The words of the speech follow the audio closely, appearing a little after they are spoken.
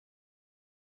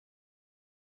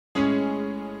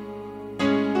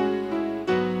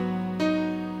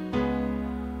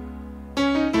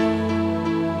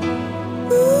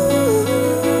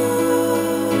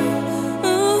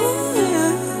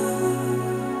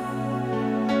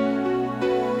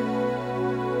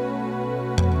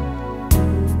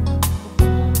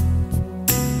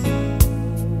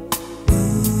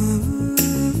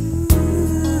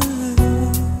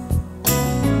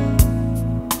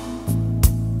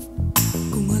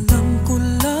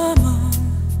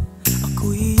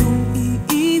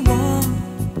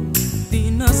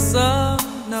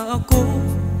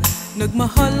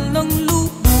Nagmahal ng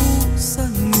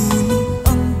lubusan, ngunit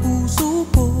ang puso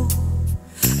ko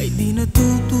ay di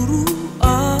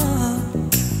natuturuan.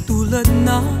 Tulad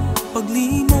na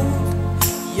paglimot,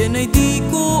 yan ay di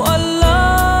ko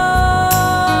alam.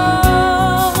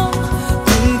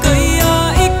 Kung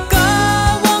kaya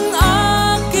ikaw ang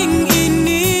aking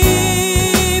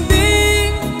inibig,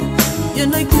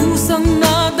 yan ay kusang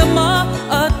nadama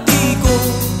at di ko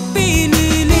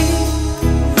pinili.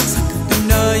 Sa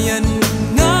katunayan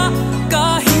nga,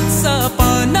 kahit sa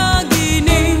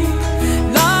panaginip,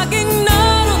 laging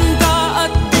naroon ka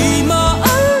at di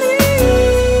maalis.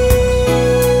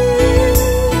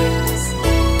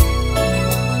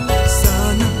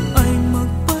 Sana ay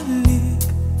magbalik,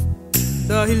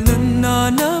 dahil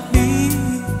nananabik,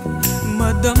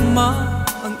 madama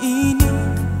ang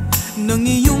init ng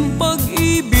iyong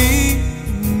pag-ibig.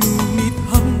 Ngunit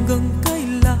hanggang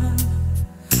kailan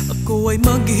ako ay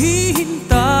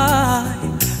maghihintay?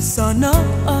 Sana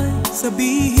ay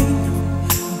sabihin,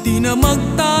 di na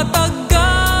magtatagal.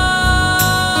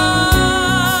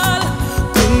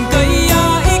 Kung kaya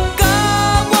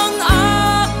ikaw ang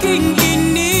aking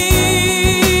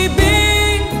inibig,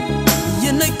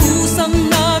 yan ay kusang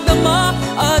nadama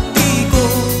at di ko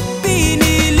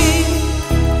pinili.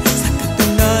 Sa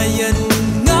katunayan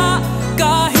nga,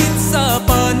 kahit sa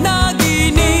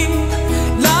panaginip,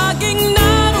 laging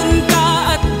naroon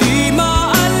ka at di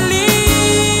maalis.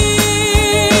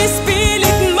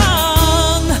 Pilit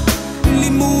mang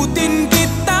limutin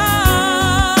kita,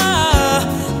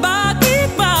 bakit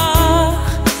ba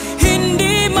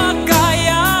hindi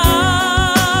makaya?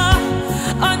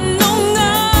 Ano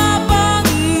nga bang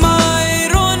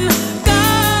mayroon ka?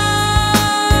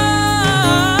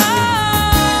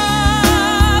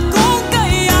 Kung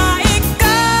kaya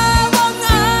ikaw ang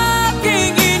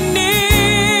aking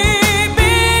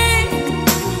inibig,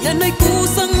 yan ay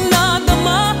kusang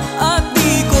nadama at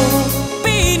di ko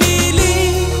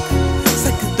pinili. Sa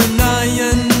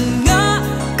katunayan nga,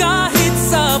 kahit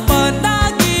sa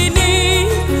panaginip,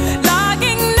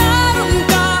 laging naroon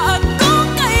ka. At kung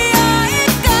kaya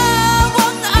ikaw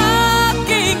ang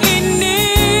aking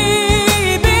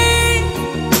inibig,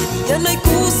 yan ay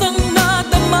kusang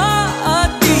nadama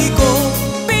at di ko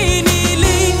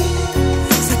pinili.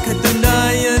 Sa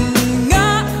katunayan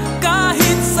nga,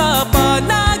 kahit sa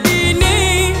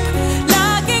panaginip,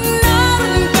 laging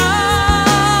naroon ka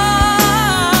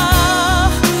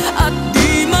at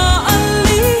di maalis.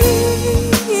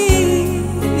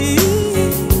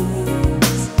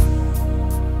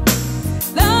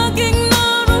 Laging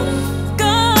naroon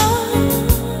ka,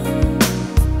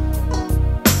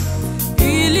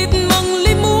 pilit mang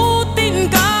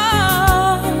limutin ka,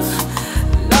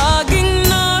 laging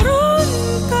naroon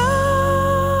ka.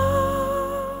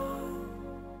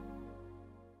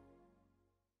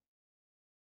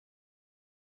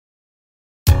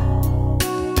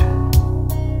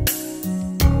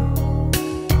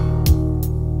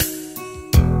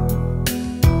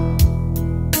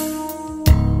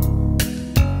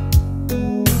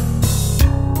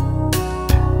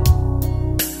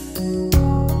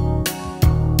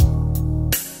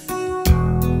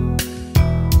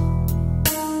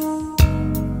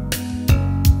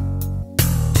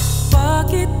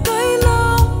 Bakit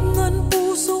kailangan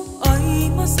puso ay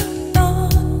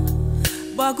masaktan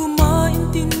bago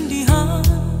maintindihan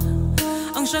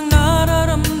ang siyang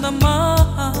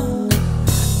nararamdaman?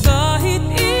 Kahit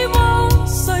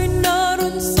iwas ay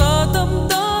naroon sa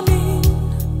damdamin,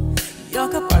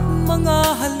 yakap at mga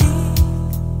halik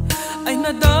ay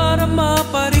nadarama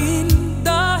pa rin.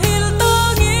 Dahil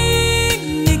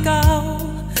tanging ikaw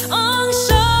ang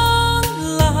siyang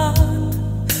lahat.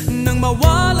 Nang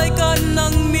mawalay ka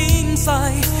ng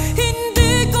minsay,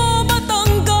 hindi ko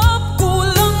matanggap.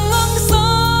 Kulang ang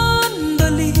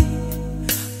sandali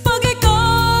pag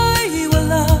ika'y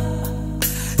wala.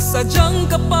 Sadyang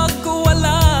kapag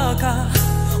wala ka,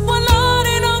 wala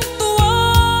rin ang tuwa.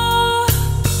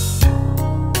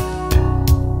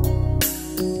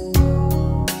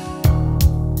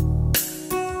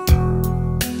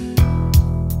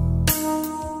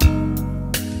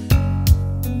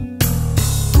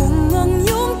 Kung ang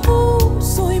iyong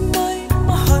puso'y may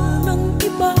mahal ng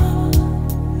iba,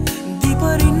 di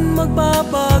pa rin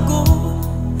magbabago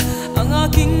ang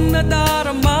aking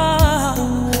nadarama.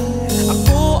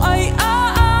 Ako ay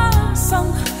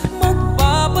aasang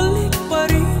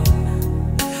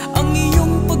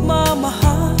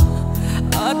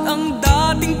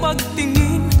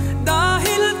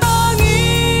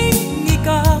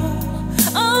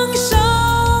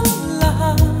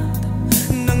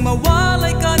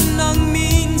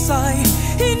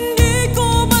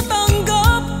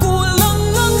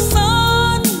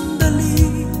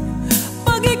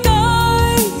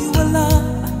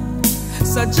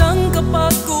Sadyang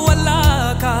kapag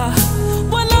wala ka,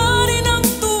 wala rin ang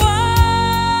tuwa.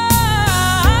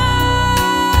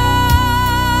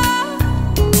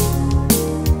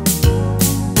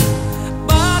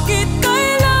 Bakit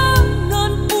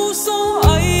kailangan puso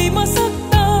ay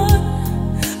masaktan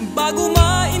bago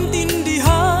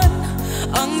maintindihan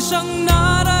ang siyang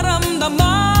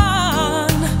nararamdaman?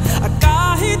 At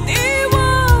kahit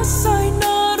iwas ay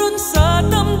naroon sa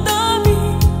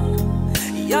damdamin,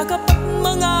 yakap at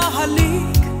mga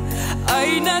halik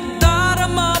ay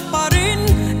nagdarama pa rin.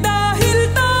 Dahil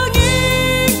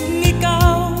tanging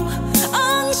ikaw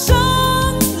ang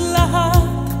siyang lahat.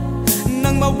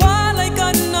 Nang mawalay ka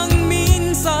ng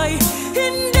minsay,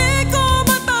 hindi ko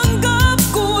matanggap.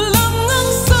 Kulang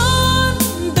ang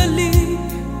sandali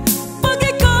pag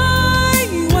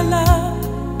ika'y wala.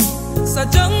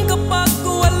 Sadyang kapag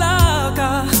wala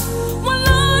ka,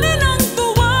 wala rin ang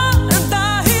tuwa.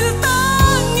 Dahil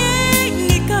tanging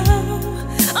ikaw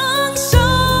ang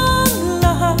siyang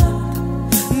lahat.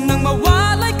 Nang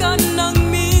mawalay ka ng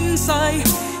minsay,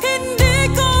 hindi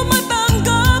ko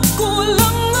matanggap.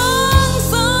 Kulang ang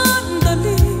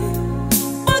sandali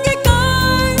pag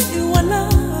ika'y wala.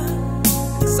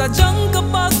 Sadyang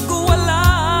kapag wala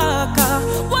ka,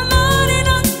 wala rin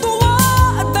ang tuwa.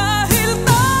 Dahil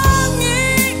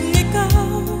tanging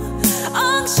ikaw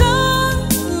ang siyang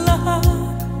lahat.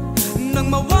 Nang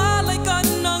mawalay ka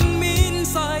ng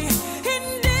minsay,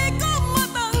 hindi ko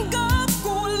matanggap.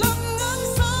 Kulang ang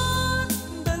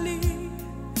sandali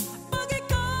pag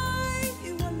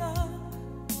ika'y wala.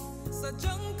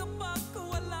 Sadyang kapag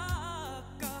wala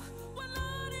ka, wala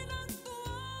rin ang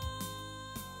tuwa.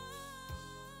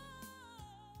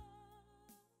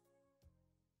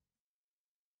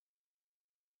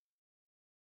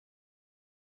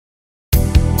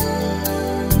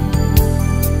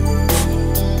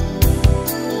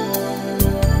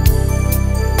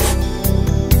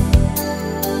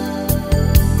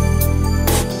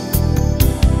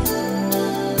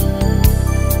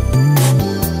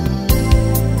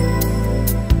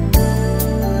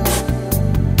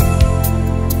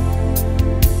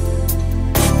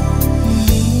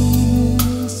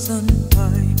 Minsan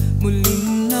ay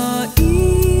muling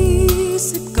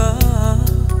naisip ka,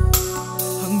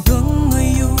 hanggang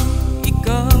ngayon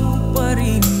ikaw pa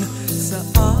rin sa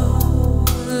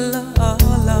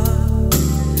alaala.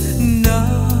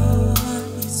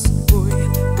 Nais ko'y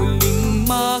muling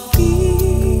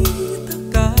makita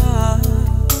ka,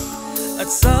 at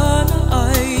sana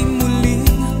ay muling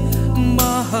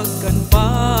mahagan pa.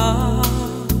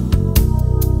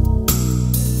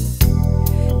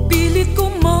 Pilit ko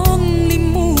mang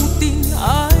limutin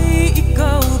ay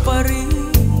ikaw pa rin.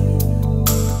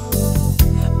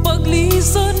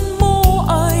 Paglisan mo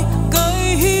ay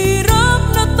kay hirap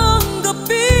na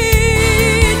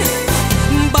tanggapin.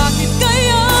 Bakit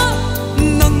kaya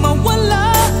nang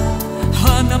mawala,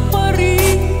 hanap pa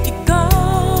rin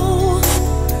ikaw?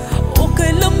 O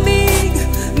kay lamig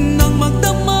nang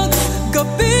magdamag,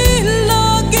 gabi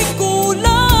lagi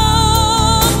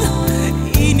kulang.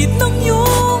 Init ng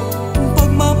iyong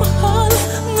pagmamahal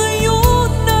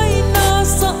ngayon ay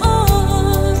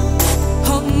nasaan?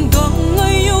 Hanggang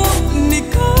ngayon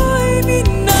ika'y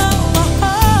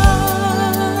minamahal.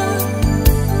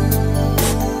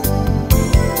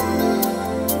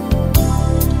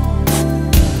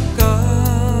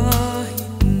 Kahit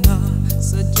na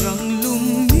sadyang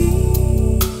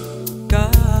lumikas,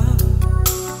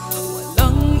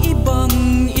 walang ibang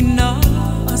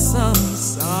inaasam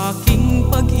sa aking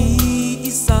pag-ibig.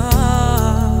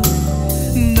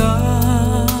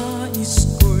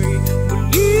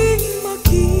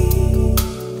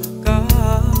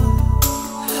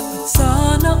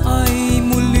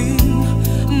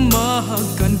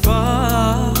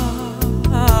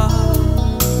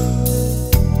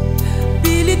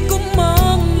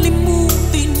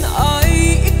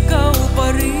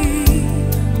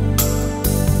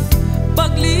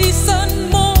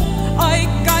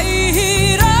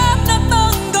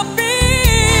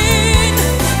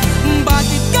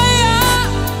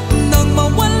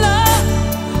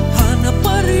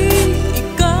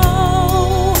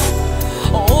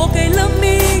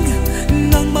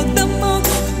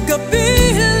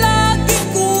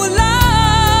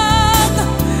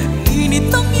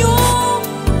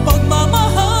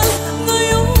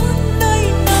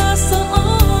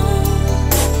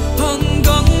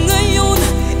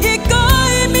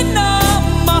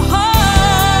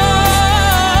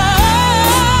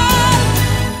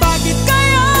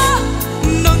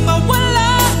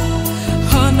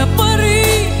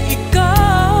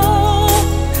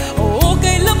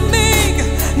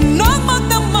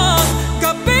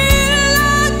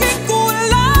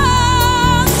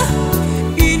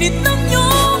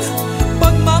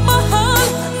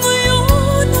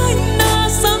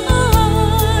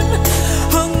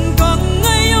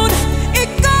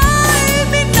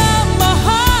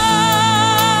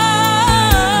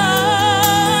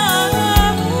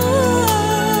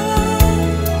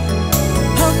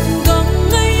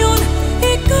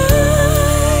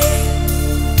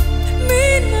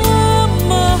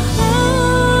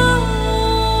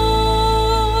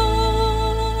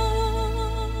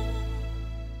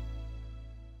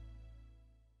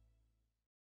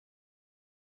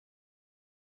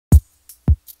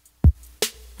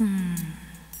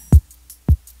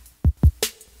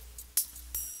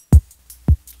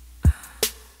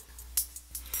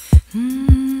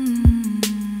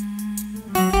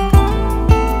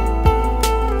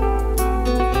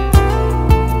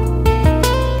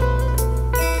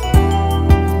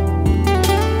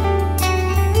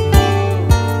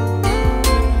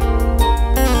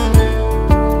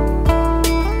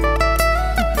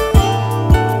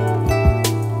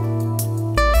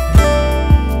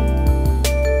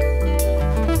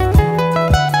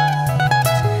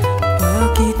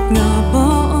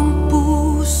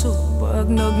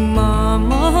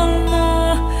 Nagmamahal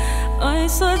na ay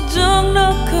sadyang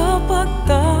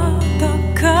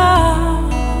nakapagtataka.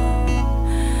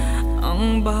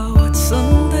 Ang bawat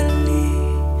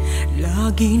sandali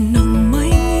lagi nang may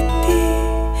ngiti,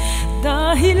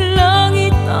 dahil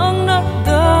langit ang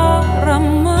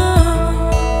nadarama.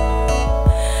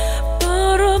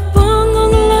 Para bang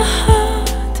ang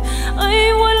lahat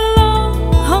ay walang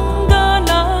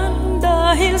hangganan,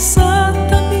 dahil sa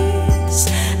tamis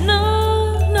na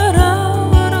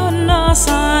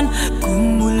nararanasan.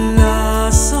 Kung mula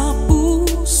sa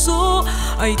puso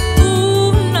ay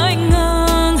tunay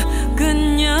ngang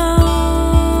ganyan.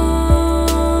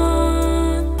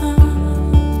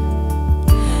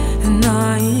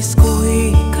 Nais ko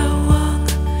ikaw ang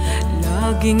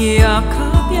laging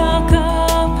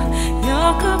yakap-yakap,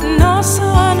 yakap na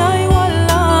sana'y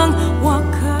walang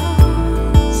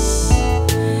wakas.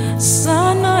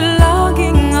 Sana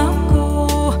laging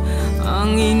ako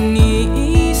ang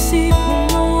iniisip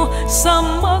mo sa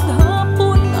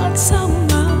maghapon at sa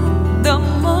magdamag.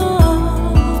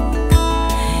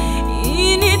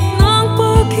 Init ng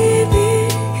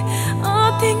pag-ibig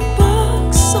ating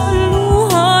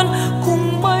pagsaluhan.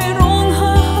 Kung mayroong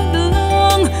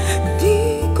hahadlang,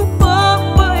 di ko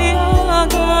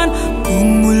papayagan.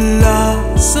 Kung mula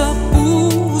sa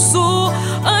puso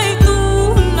ay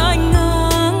tunay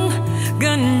ngang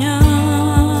ganyan.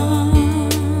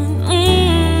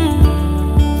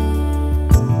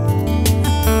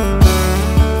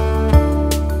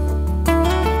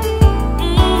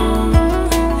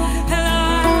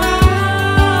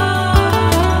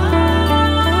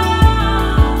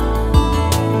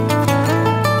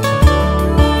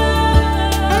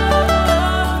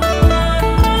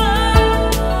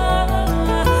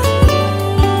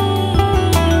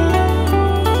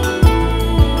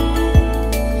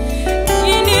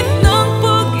 Init ng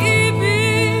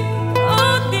pag-ibig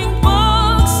ating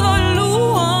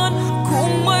pagsaluhan.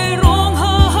 Kung mayroong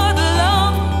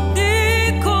hahadlang,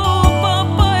 di ko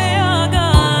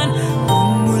papayagan.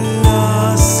 Kung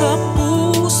mula sa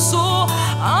puso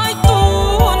ay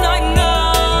tunay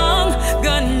ngang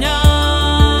ganyan.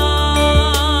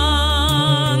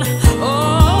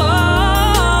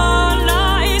 Oh,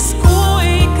 nais ko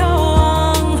ikaw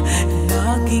ang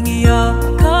laging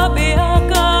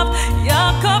yakap-yakap,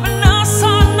 yakap na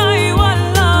sana'y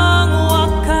walang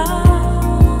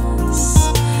wakas.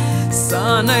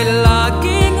 Sana'y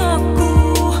laging ako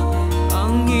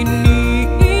ang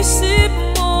iniisip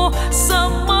mo sa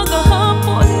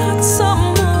maghapon at sa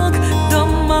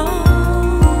magdamag.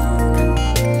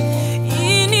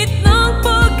 Init ng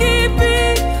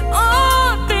pag-ibig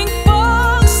ating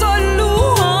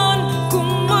pagsaluhan.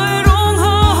 Kung mayroong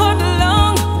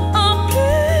hahadlang,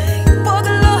 aking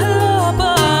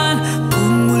paglalaban.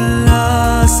 Kung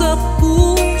mula sa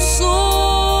puso,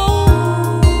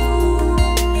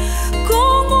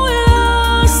 kung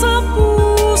mula sa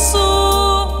puso,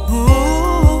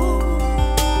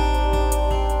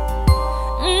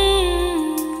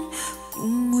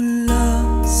 kung mula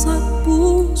sa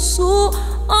puso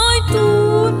ay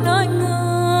tunay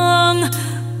ngang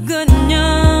ganyan.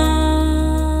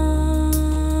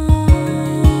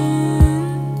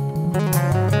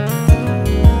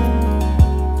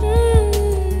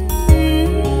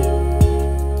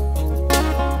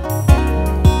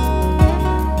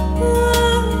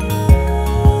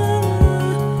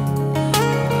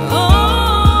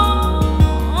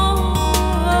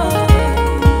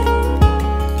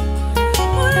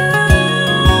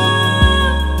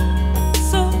 Sa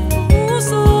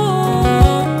puso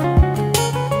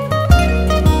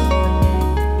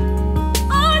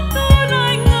ay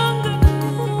tunay ngang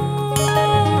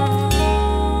ganyan.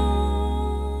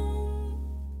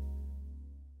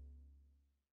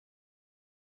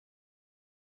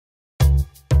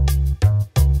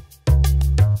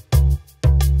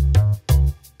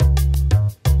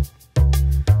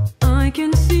 I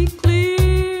can see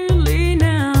clearly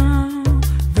now,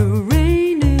 the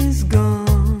rain is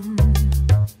gone.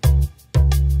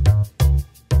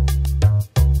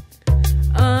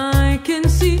 I can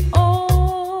see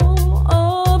all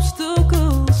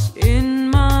obstacles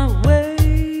in my way.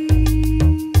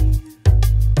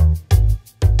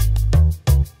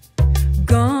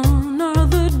 Gone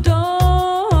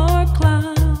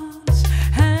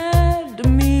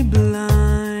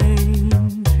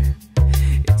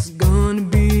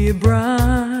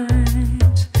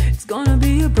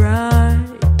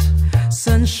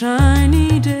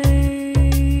sunshiny day.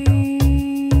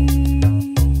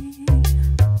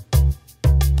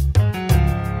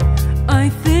 I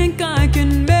think I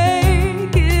can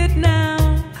make it now.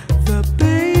 The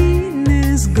pain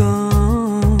is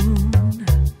gone.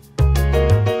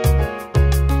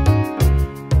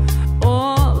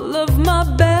 All of my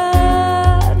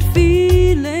bad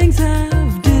feelings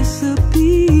have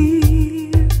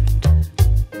disappeared.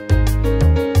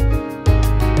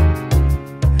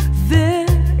 There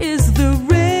is the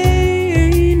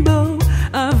rainbow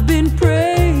I've been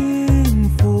praying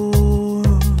for.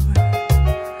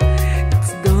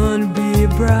 It's gonna be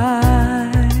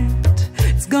bright.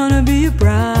 It's gonna be a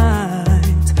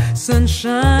bright,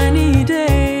 sunshiny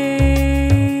day.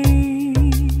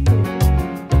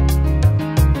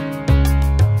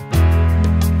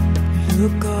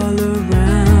 Look all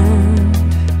around,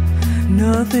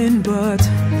 nothing but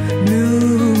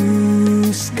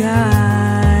blue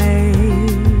skies.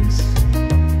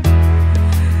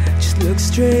 Just look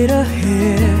straight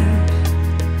ahead,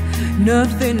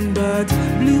 nothing but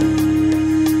blue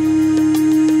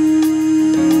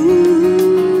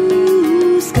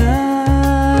skies.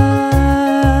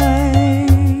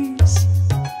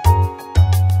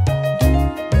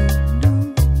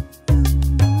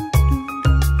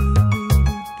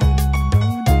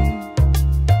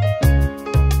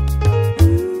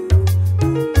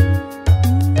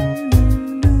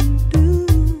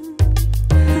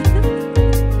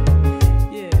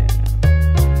 Yeah.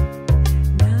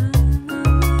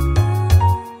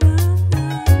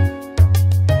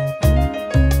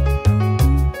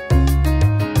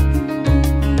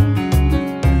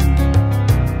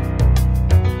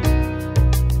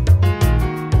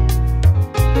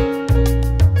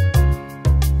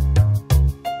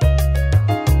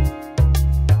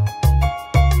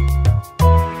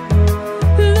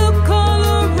 Look all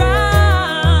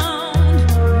around,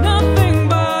 nothing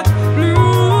but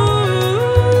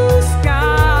blue skies.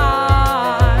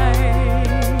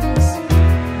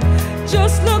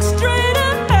 Just look straight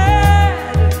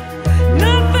ahead,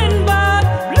 nothing but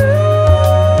blue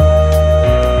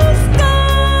skies.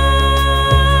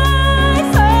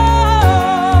 Oh,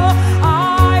 I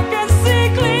can see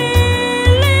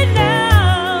clearly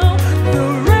now. The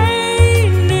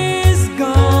rain is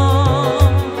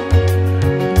gone.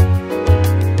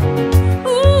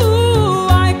 Ooh,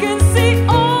 I can see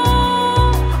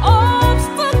all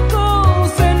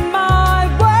obstacles in my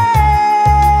way.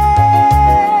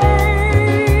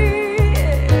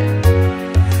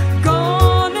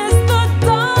 Gone is the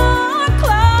dark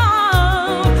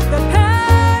cloud that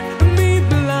had me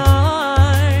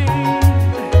blind.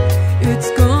 It's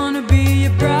gonna be a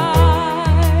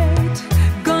bright,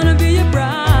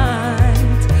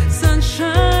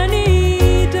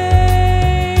 sunshiny day.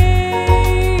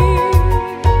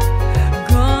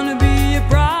 Gonna be a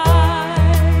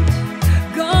bright, it's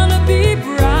gonna be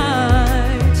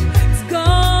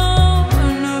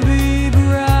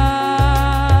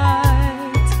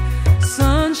bright,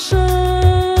 sunshiny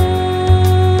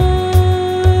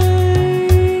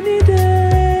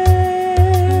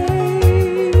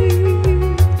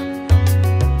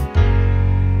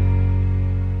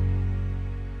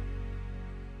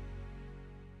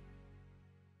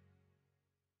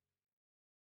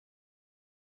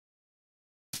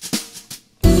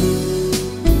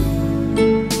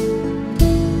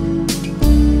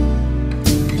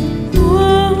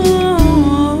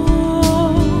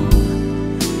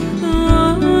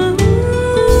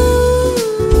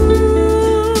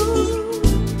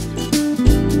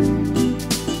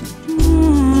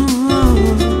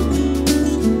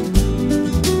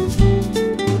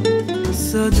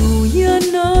Sa duyan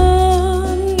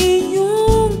ng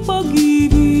iyong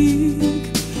pag-ibig,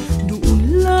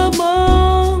 doon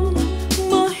lamang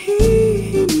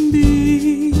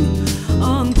mahihimbing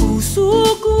ang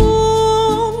puso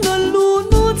kong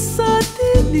nalunod sa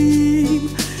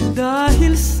dilim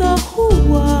dahil sa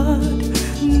huwad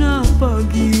na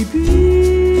pag-ibig.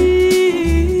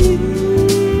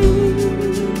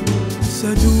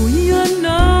 Sa duyan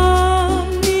ng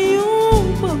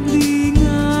iyong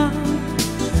paglinga,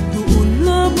 doon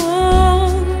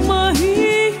lamang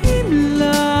mahihimlay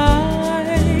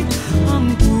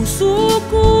ang puso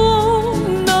kong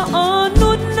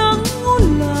naanod ng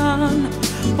ulan.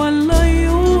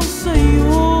 Palayo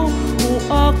sa'yo, o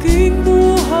aking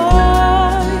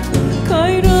buhay,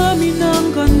 kay rami ng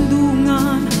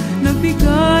kandungan,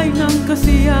 nagbigay ng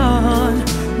kasiyahan,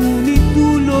 ngunit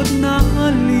dulot ng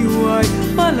aliway,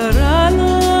 palaralang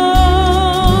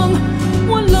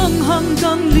walang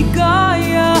hanggang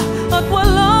ligaya at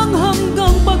walang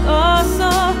hanggang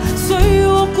pag-asa.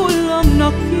 Sa'yo ko lang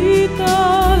nakita,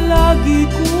 lagi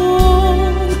ko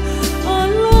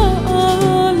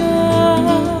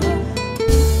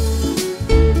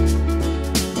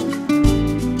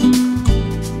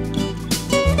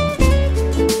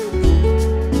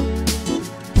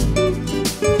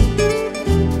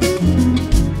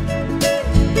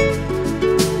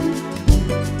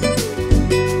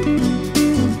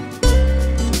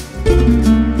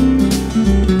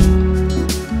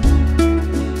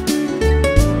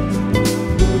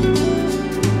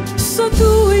Sa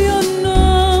duyan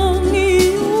ng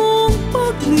iyong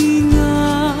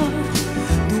paglinga,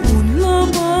 doon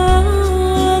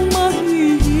lamang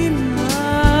mahihimlay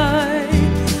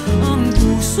ang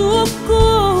puso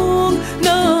kong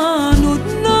naanod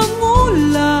ng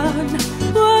ulan.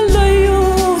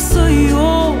 Palayo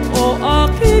sa'yo o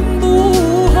aking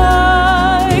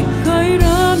buhay, kay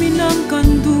rami ng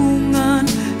kandungan,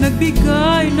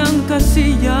 nagbigay ng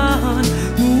kasiyahan,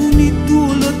 ngunit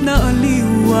dulot na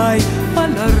aliw ay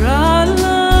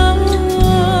palaralang.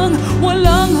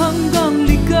 Walang hanggang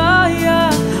ligaya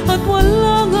at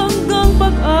walang hanggang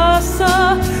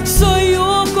pag-asa,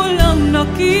 sa'yo ko lang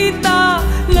nakita,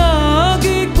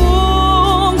 lagi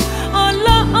kong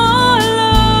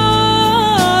alaala.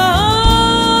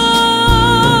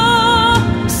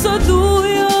 Sa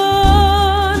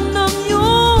duyan ng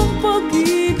iyong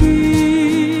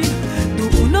pag-ibig,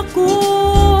 doon ako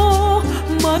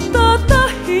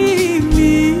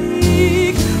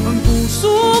matatahimik. Ang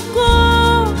puso ko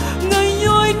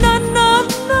ngayon'y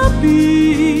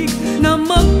nananabik na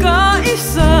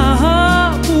magkaisa,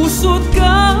 puso't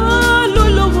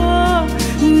kaluluwa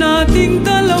nating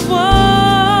dalawa.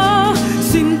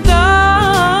 Sinta,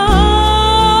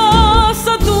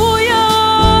 sa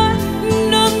duyan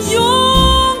ng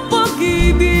iyong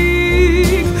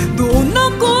pag-ibig, doon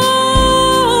ako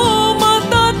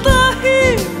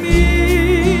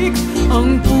matatahimik.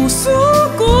 Ang puso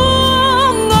ko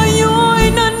ngayon'y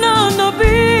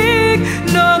nananabik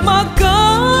na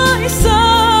magkaisa,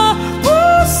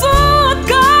 puso't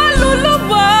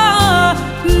kaluluwa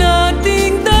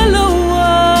nating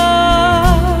dalawa.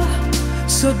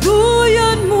 Sa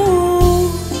duyan mo,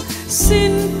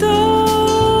 Sinta.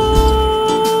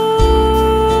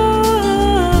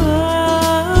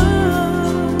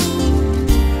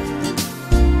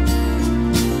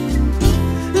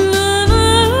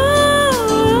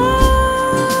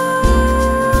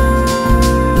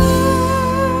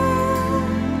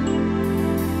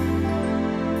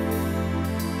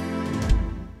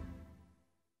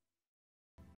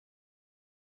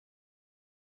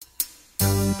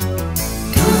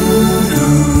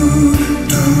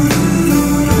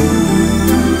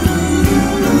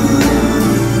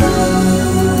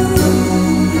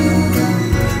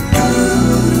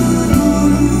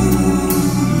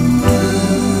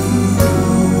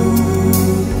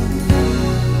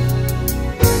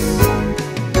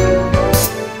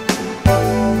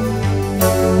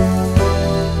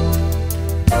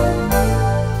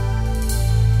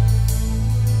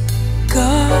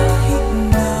 Kahit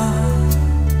na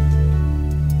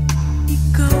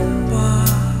ikaw pa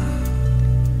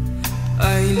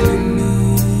ay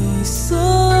lumisan,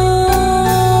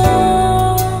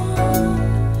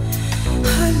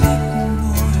 halik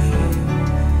mo'y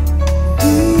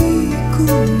di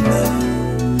ko na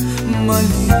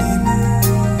malilimutan.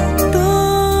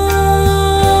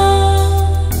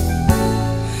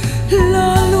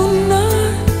 Lalo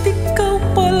na't ikaw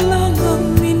pa lang ang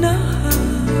minahal,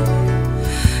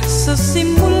 sa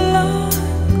simula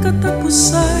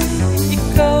katapos ay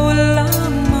ikaw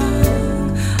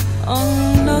lamang ang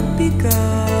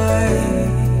nagbigay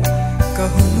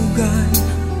kahulugan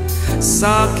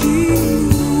sa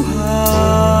aking buhay.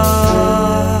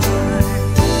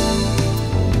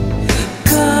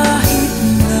 Kahit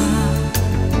na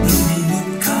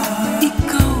lumimot ka,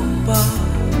 ikaw pa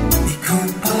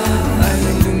ay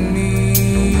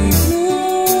lumimot.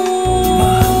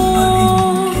 Mahal pa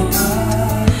rin kita,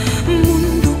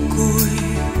 mundo ko'y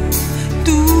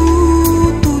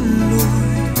tutuloy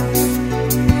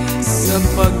sa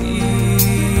pag-ikot.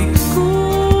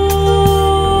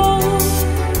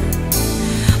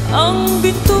 Ang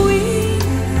bituin,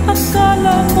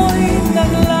 akala mo'y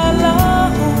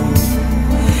naglalaho,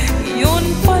 yun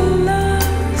pala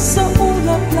sa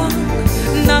ulap lang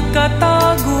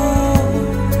nakatago.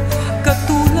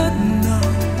 Katulad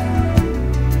ng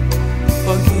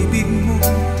pag-ibig mo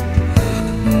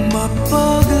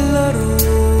mapaglaro.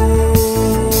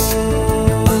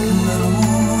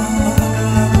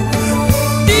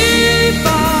 Di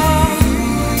ba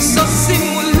sa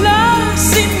simula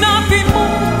sinabi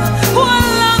mo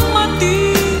walang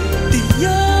matitiyan,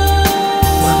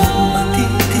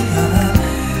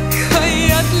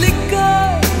 kaya't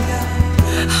ligaya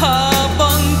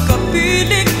habang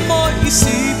kapiling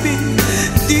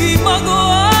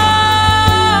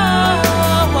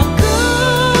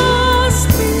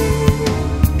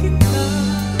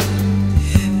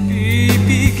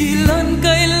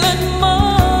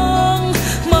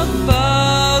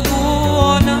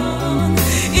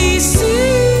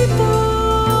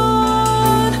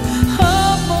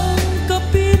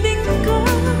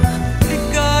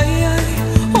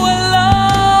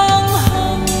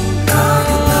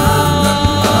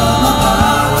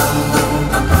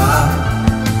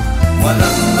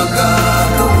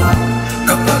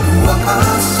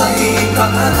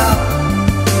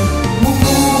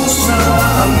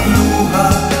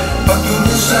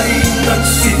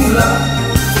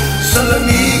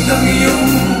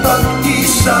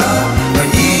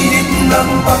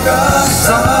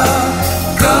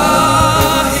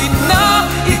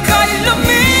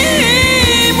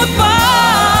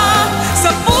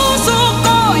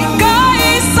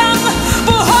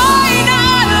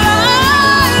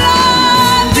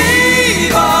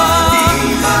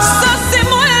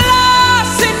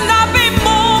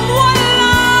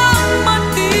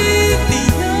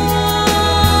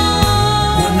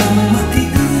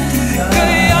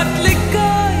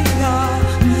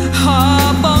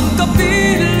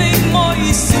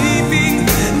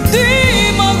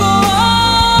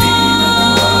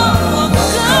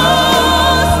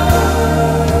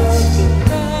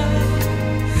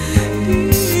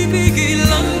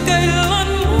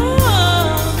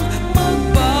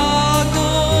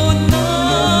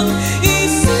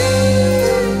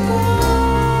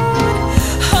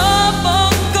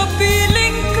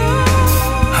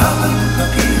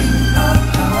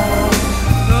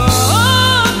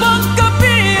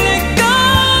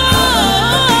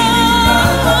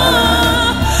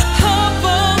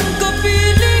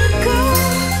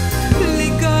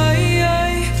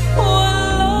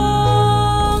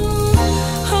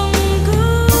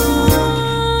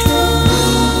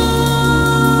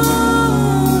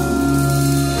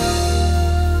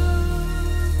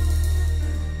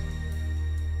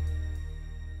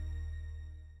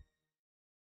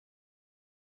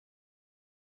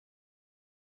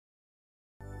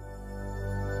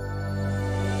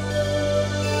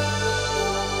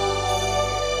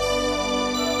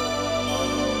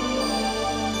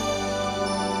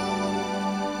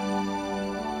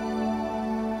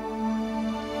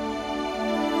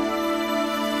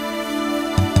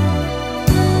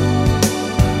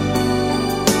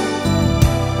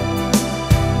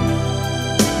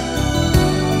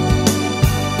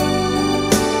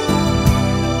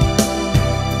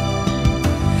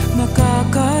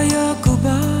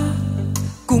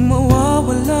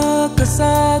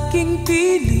sa aking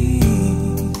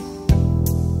piling.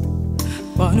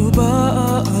 Paano ba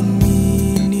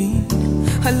aaminin?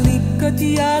 Halika't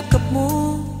yakap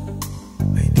mo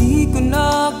ay di ko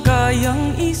na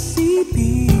kayang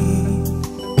isipin.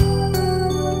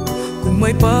 Kung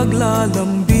may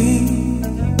paglalambing,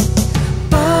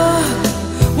 pag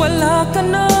wala ka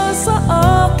na sa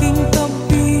aking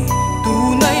tabi,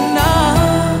 tunay na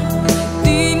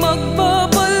di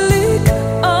magbabalik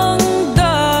ang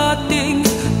dating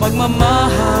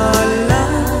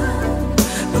pagmamahalan,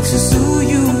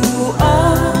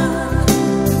 pagsusuyuan,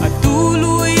 at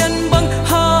tuluyan bang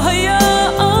hahayaan?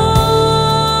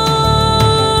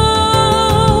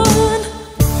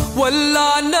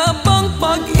 Wala na bang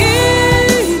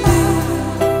pag-ibig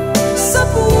sa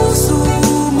puso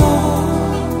mo?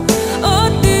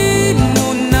 At di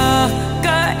mo na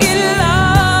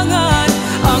kailangan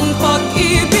ang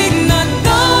pag-ibig na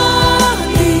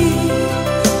dati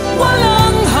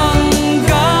walang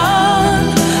hanggan.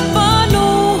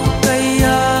 Paano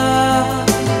kaya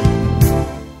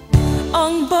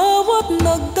ang bawat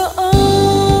nagdaan?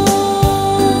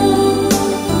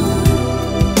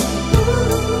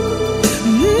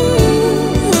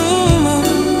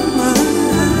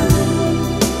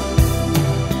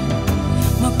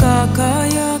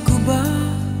 Makakaya ko ba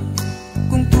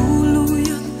kung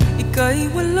tuluyan ika'y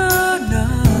wala na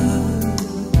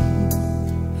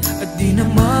at di na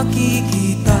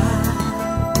makikita?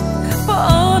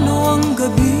 Paano ang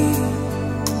gabi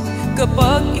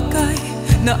kapag ika'y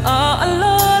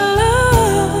naaalala?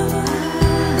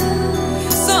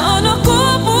 Saan ako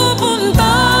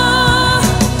pupunta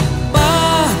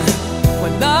pag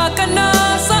wala ka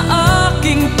na sa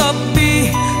aking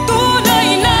tabi? Tunay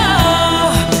na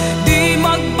di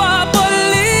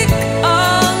magbabalik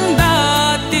ang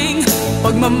dating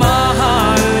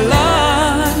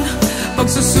pagmamahalan,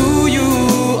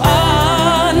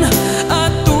 pagsusuyuan,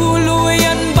 at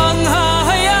tuluyan bang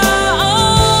hahayaan?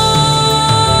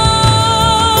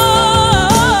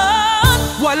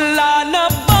 Wala na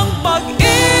bang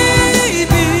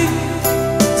pag-ibig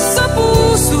sa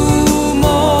puso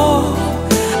mo?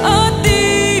 At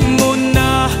di mo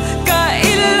na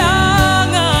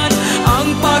kailangan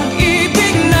ang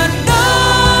pag-ibig na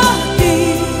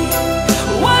dati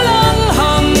walang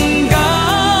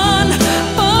hanggan.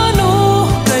 Paano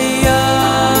kaya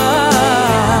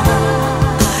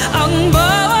ang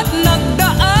bawat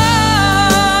nagdaan?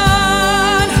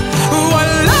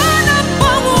 Wala na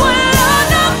bang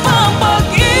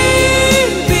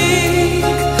pag-ibig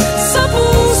sa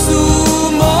puso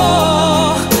mo?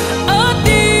 At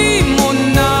di mo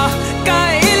na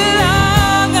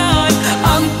kailangan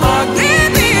ang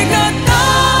pag-ibig na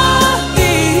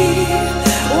dati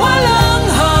walang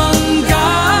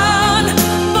hanggan.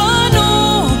 Paano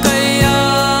kaya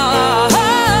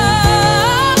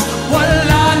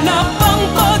wala na bang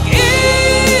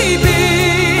pag-ibig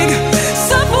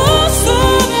sa puso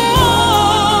mo?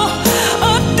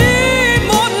 At di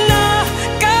mo na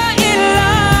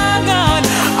kailangan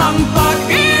ang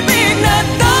pag-ibig na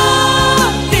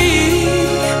dati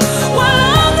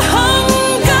walang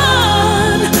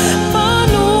hanggan.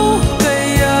 Paano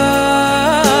kaya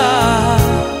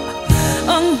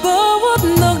ang bawat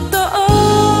nagdaan?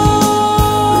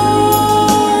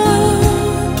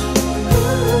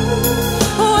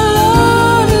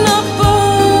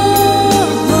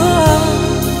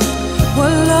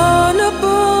 Wala na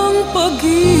bang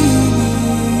pag-ibig?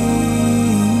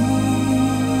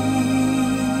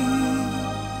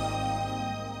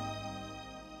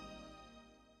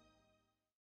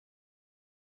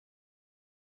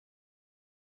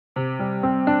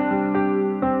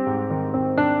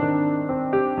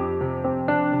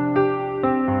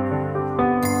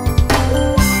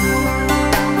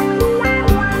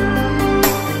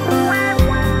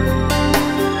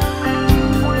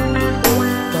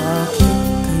 Bakit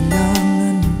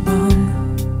kailangan bang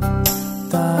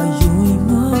tayo'y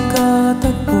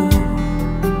magkatagpo?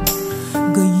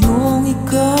 Gayong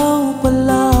ikaw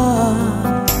pala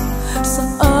sa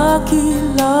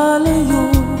akin lalayo.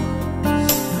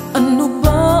 Ano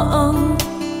ba ang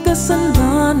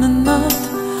kasalanan at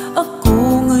ako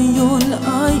ngayon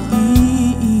ay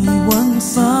iiwan?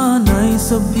 Sana'y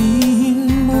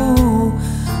sabihin mo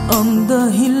ang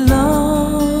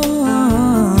dahilan.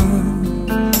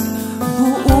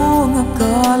 Buong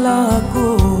akala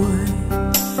ko'y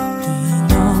di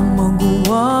na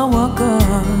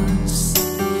magwawakas.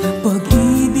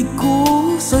 Pag-ibig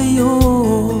ko sa'yo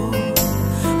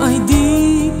ay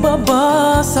di pa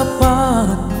ba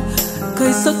sapat?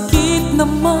 Kay sakit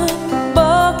naman,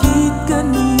 bakit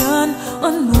ganyan?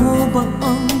 Ano ba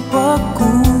ang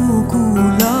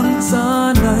pagkukulang?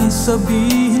 Sana'y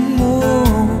sabihin mo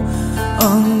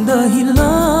ang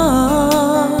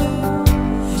dahilan.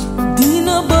 Di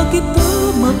na ba kita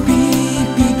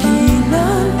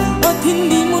mapipigilan at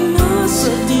hindi mo na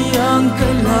sadyang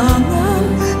kailangan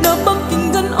na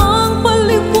pakinggan ang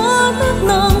paliwanag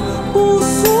ng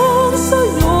pusong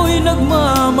sa'yo'y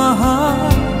nagmamahal.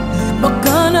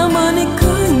 Baka naman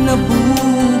ika'y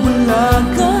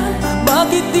nabubulagan.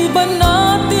 Bakit di ba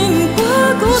natin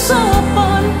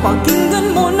pag-usapan?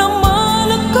 Pakinggan mo naman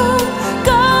ako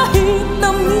kahit na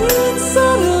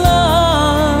minsan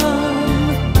lang,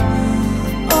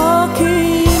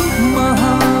 aking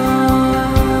mahal.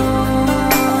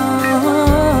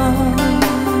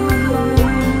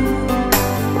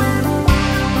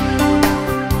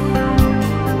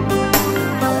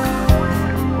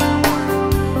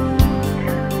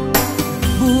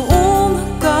 Buong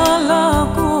akala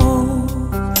ko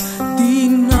di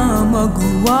na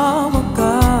magwawakas.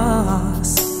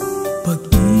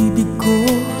 Pag-ibig ko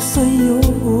sa'yo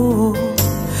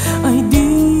ay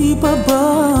di pa ba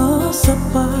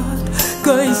sapat?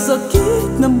 Kay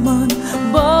sakit naman,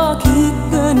 bakit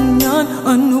ganyan?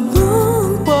 Ano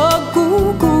bang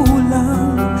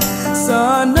pagkukulang?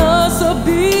 Sana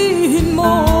sabihin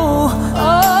mo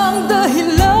ang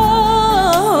dahilan.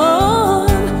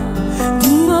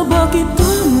 Di na ba kita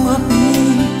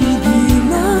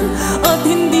mapipigilan at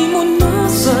hindi mo na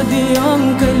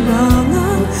sadyang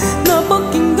kailangan na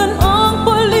pakinggan ang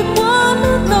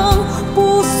paliwanag ng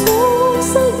pusong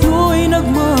sa'yo'y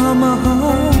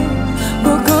nagmamahal?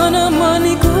 Baka naman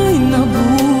ika'y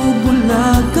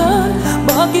nabubulagan.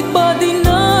 Bakit ba di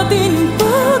natin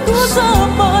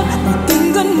pag-usapan?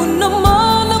 Pakinggan mo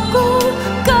naman ako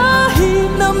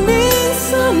kahit na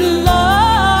minsan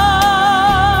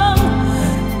lang,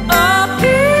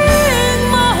 aking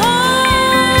mahal.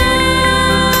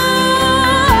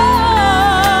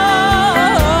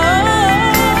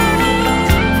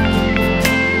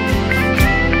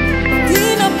 Di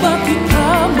na ba kita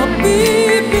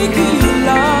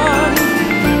mapipigilan?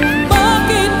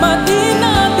 Bakit ba di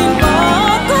natin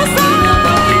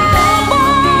pag-usapan?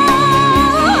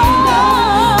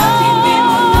 At hindi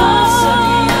mo na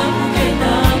sadyang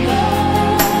kailangan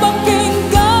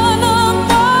pakinggan ang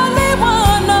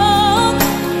paliwanag.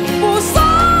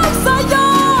 Pusong sa'yo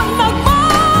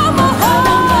nagmamahal.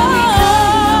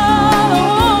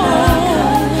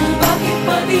 Bakit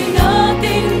ba di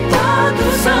natin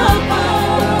pag-usapan?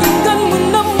 Pakinggan mo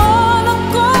naman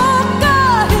ako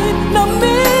kahit na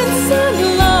minsan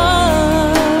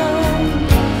lang,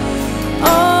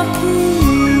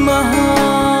 aking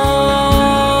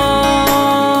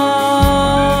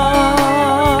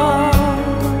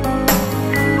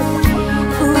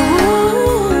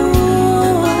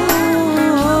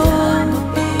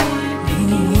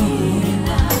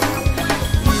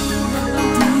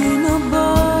Di na ba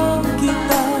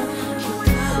kita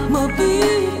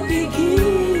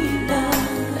mapipigilan?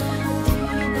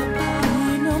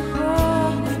 Di na ba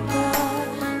kita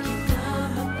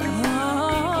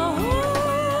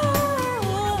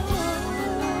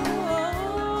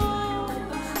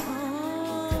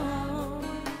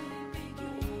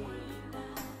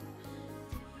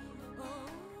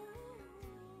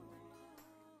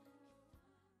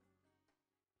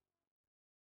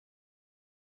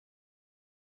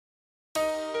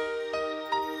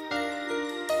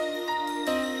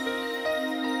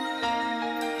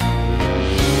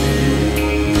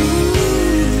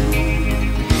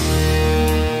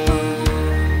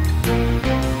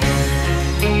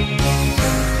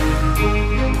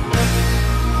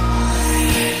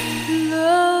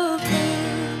Love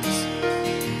hurts,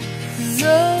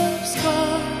 love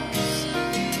scars,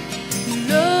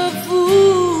 love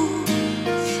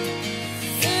wounds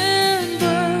and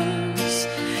burns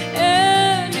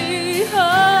any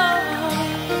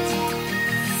heart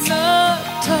not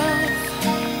tough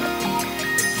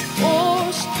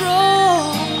or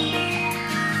strong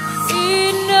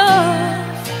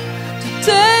enough to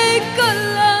take a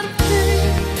lot of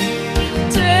pain,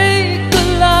 take a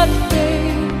lot of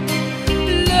pain.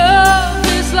 Love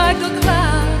is like a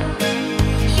cloud,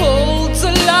 holds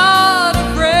a lot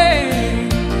of rain.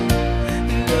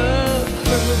 Love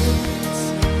hurts.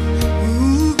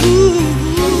 Ooh,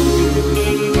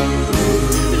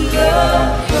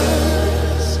 love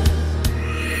hurts.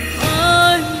 I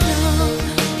know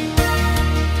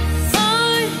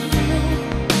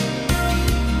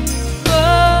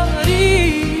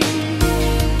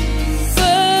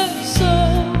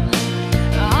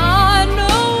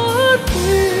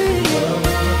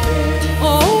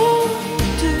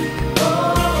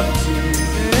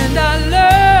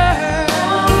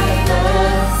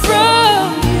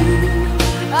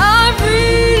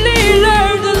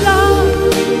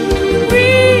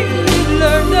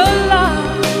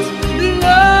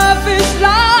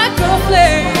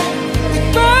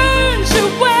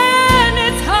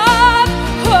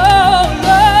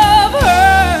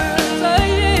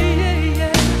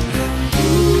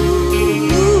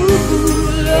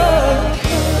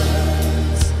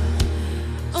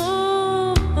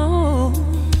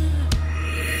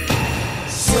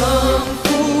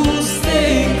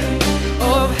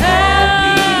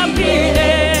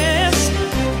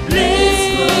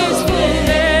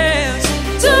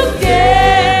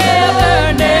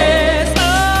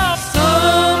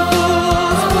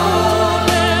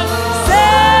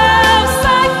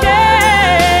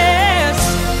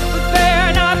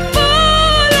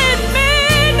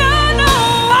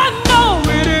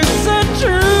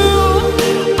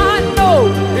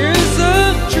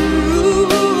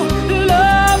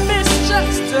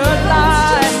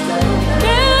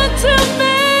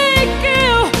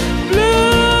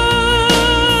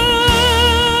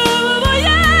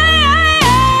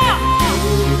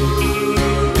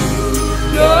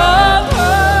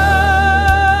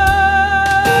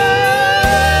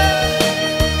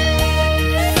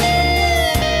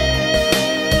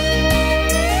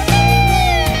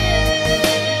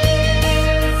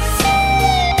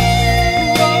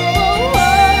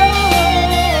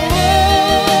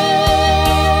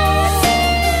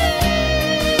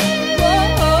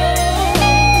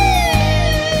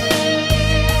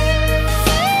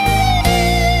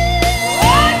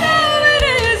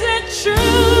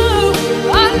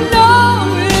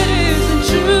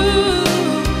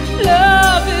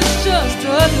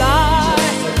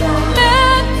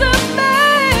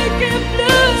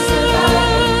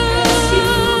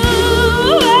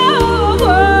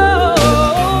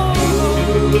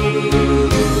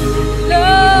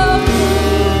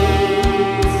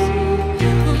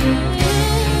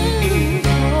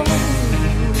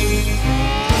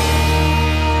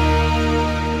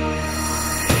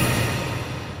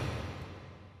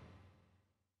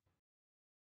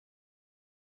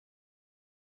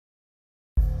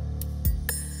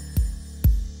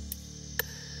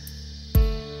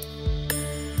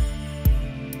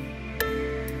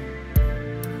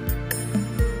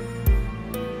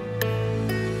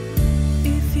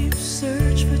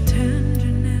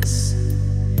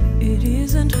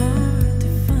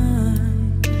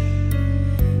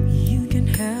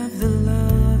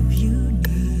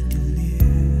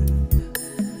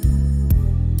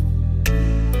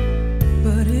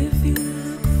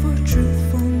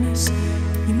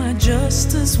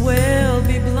just as well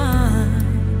be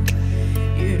blind.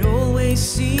 It always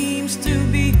seems to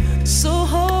be so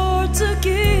hard to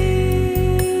give.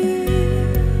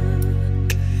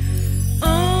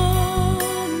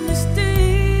 Honesty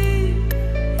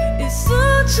is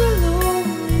such a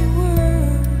lonely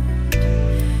word.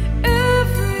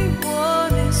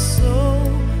 Everyone is so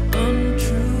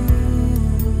untrue.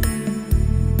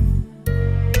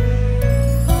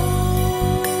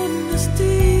 Honesty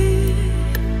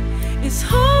is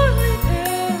hardly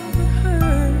ever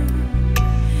heard,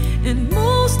 and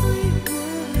mostly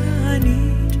what I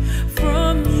need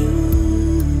from you.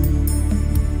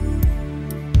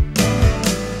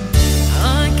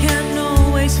 I can't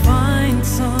always find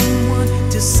someone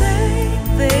to say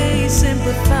they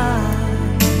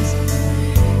sympathize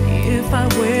if I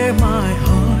wear my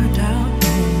heart out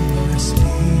on my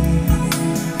sleeve.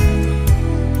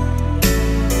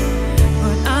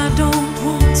 But I don't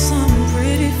want some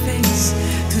pretty face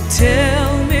to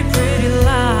tell me pretty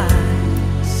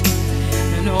lies,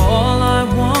 and all I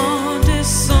want is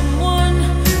someone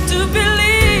to believe.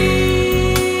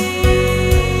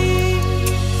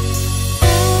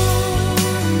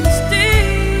 Honesty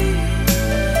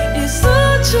is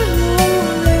such a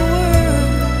lonely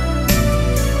word.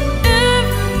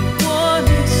 Everyone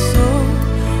is so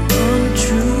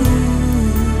untrue.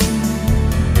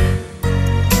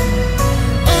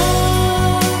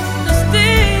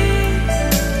 Honesty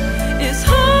is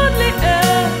hardly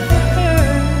ever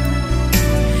heard,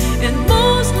 and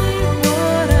mostly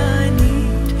what I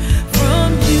need from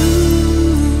you.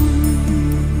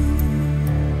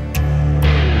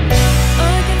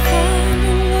 I can find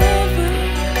a lover,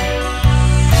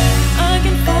 I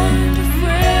can find a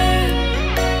friend,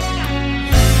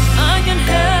 I can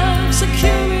have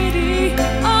security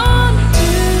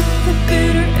until the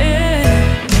bitter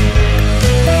end.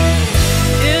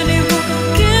 Anyone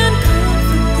can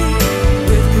comfort me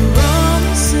with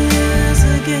promises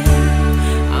again.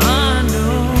 I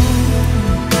know,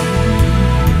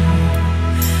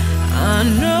 I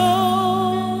know.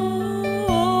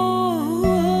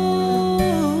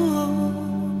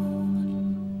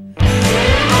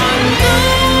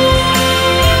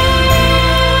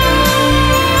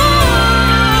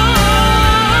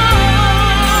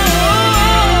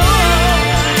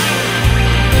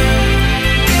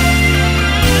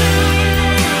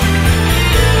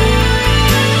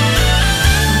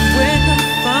 When I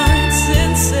find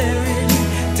sincerity,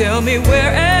 tell me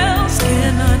where else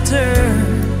can I turn?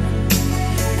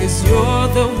 'Cause you're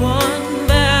the one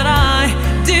that I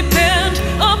depend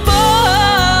upon.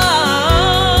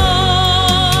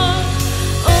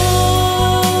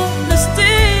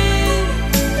 Honesty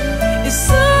is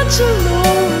such a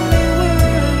lonely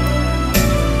word.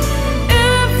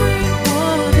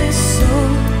 Everyone is so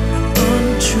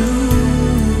untrue.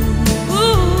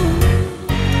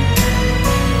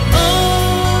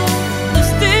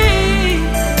 Honesty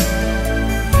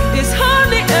is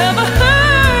hardly ever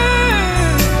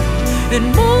heard, and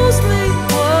mostly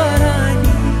what I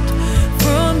need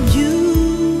from you.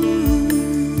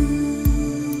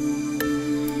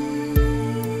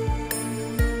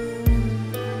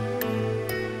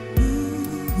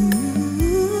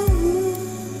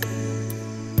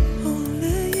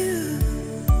 Only you.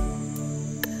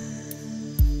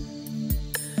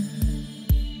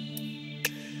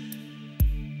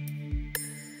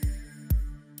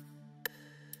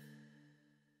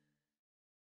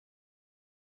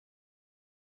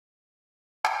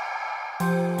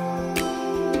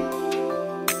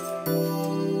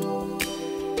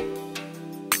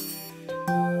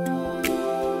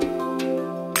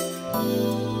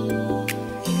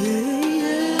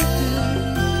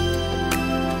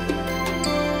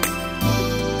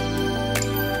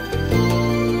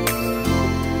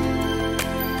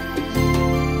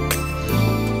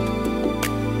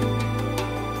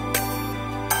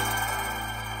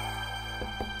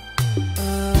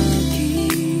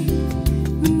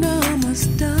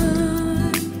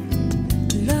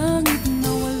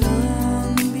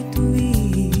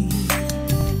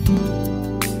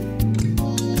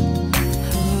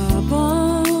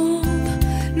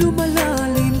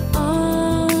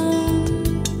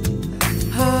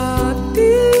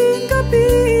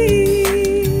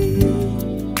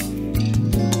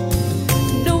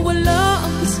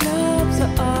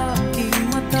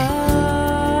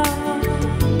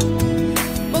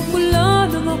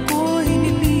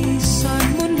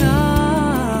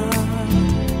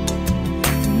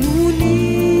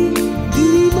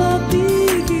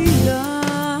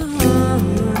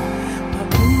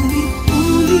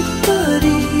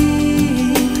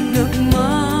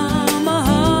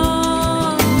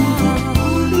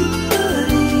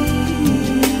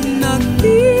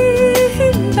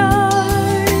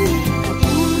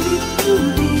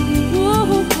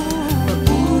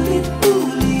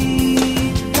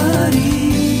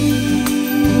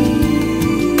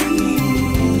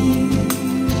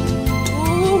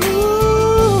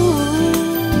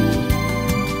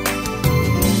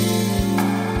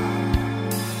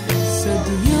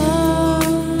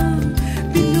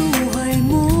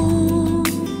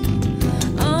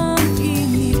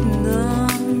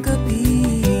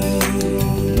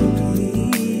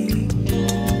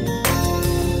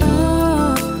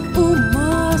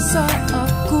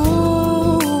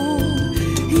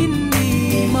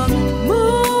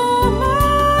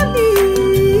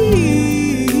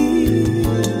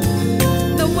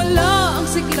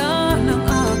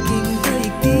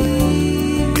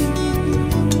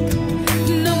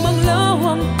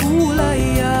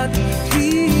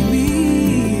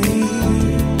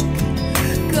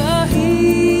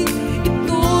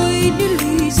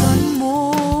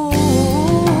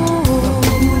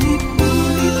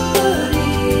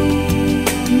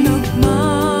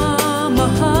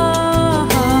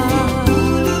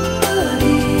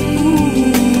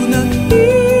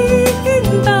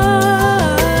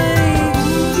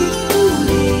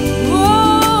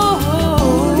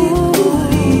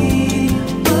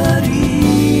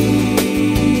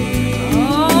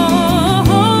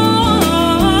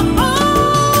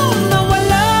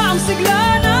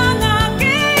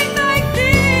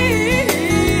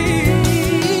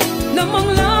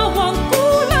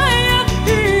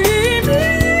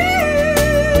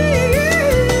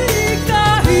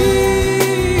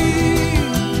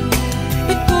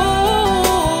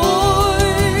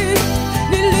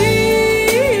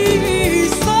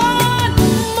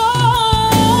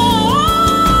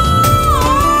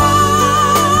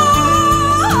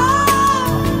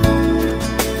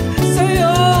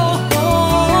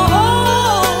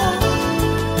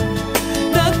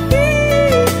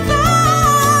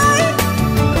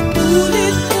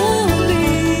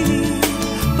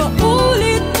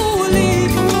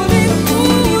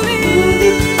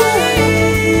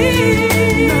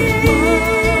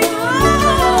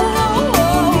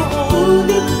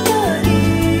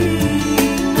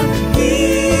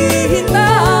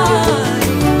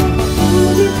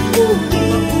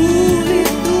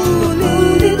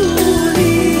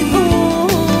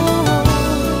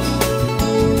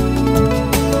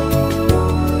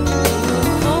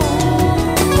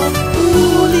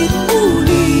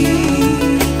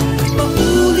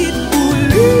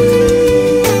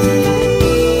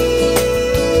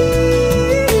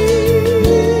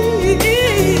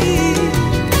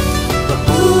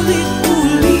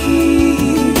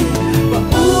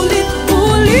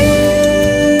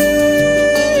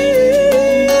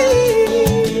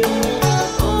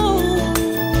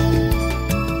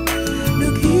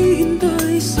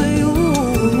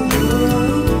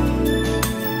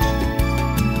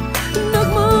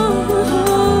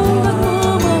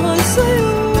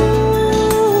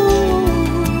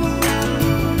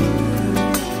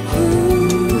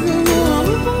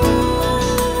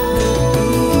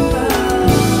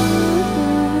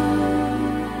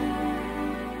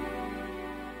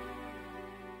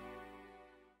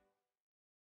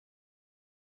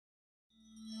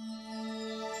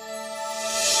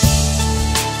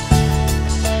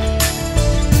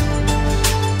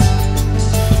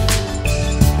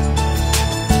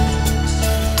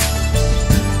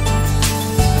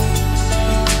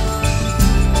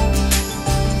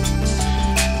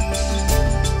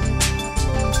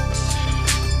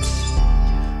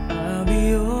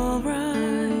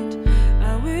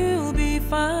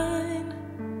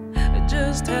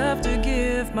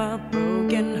 give my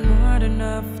broken heart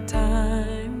enough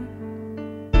time,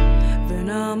 then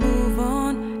I'll move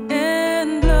on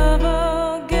and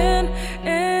love again,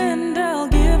 and I'll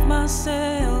give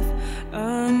myself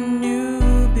a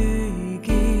new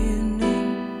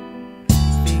beginning.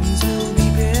 Things will be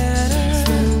better,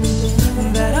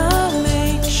 that I'll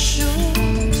make sure.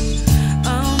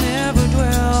 I'll never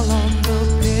dwell on the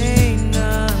pain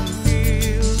I'm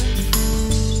feeling.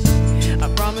 I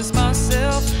promise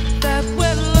myself that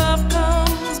when love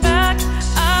comes back,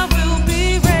 I will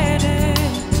be ready.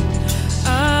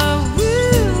 I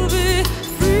will be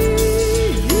free.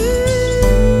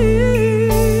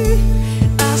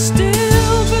 I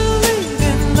still believe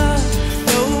in love,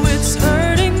 though it's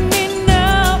hurting me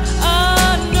now.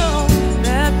 I know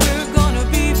that we're gonna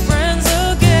be friends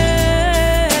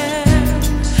again.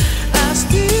 I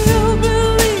still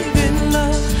believe in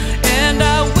love, and I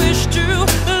wish to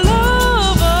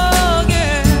love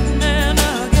again and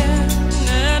again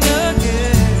and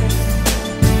again.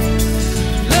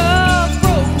 Love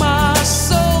broke my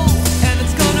soul, and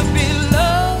it's gonna be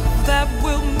love that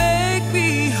will make me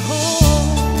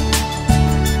whole.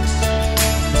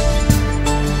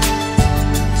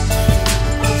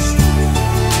 I still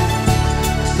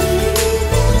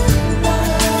believe in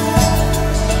love.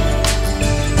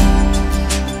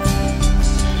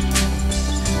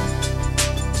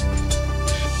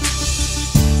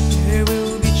 There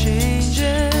will be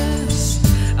changes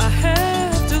I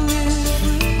have to live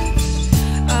with.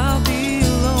 I'll be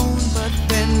alone, but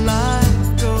then life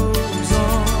goes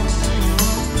on.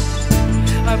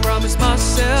 I promise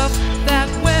myself that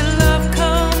when love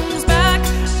comes back,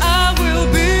 I will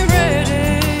be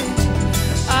ready.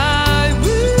 I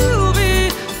will be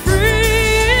free.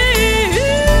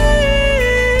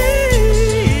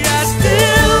 I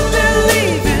still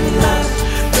believe in love,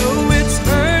 though it's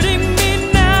hurting me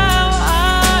now.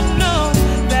 I know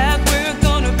that we're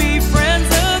gonna be friends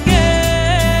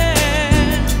again.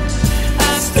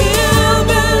 I still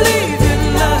believe in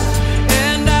love,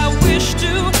 and I wish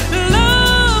to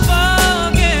love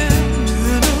again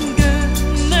and again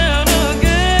and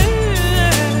again.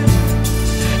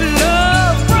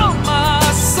 Love broke my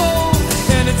soul,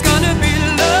 and it's gonna be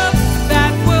love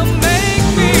that will make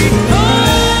me whole.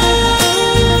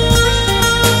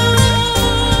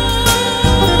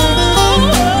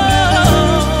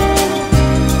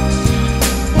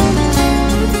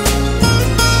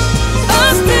 I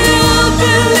still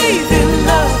believe in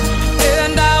love,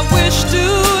 and I wish to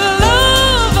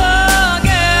love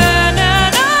again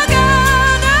and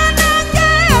again and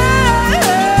again.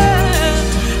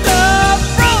 Love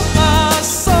broke my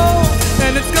soul,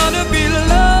 and it's gonna be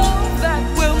love that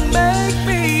will make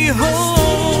me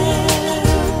whole.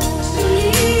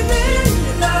 Believe in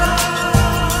love.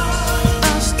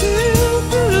 I still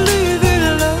believe in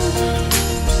love.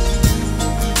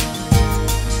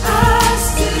 I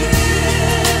still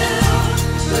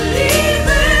believe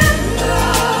in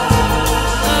love.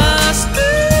 I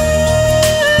still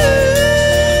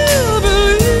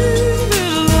believe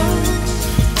in love.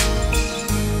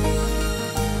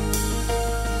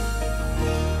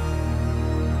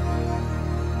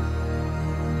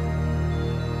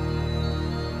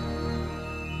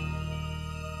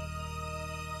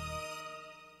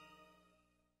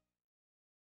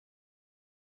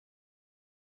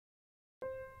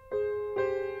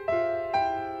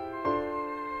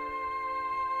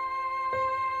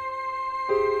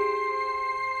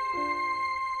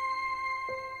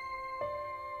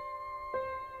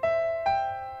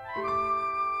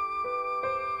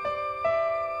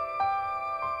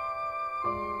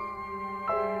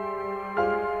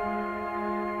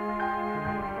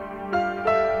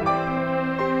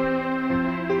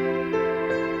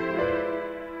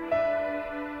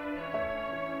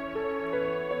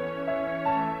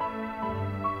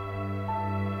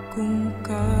 Kung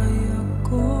kaya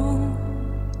kong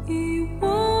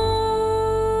iwanan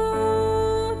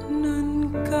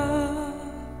ka,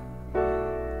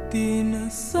 di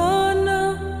na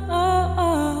sana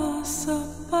aasa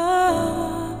pa.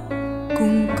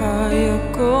 Kung kaya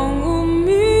kong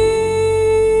umiwas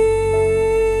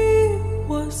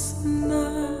na,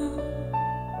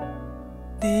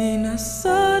 di na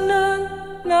sana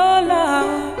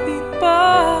lalapit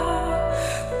pa.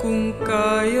 Kung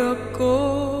kaya ko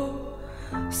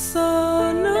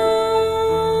sana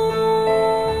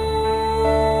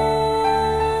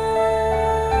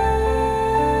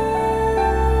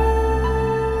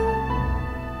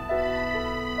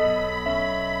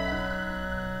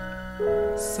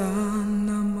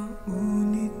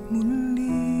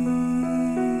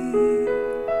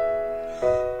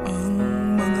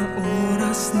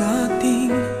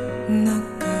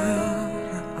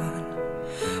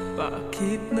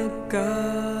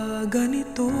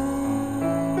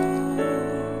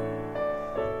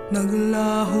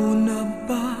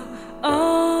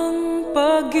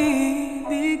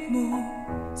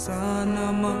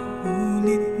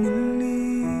maulit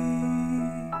muli.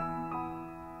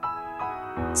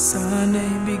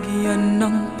 Sana'y bigyan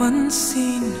ng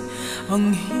pansin ang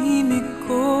himig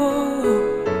ko,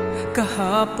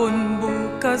 kahapon,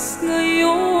 bukas,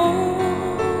 ngayon.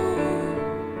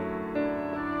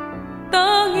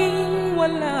 Tanging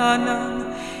wala nang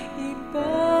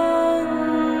ibang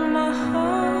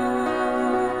mahal.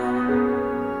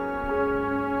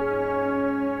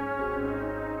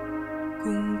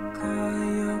 Kung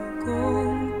kaya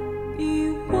kong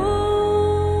iwanan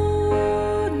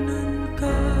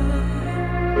ka,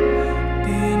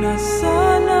 di na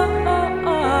sana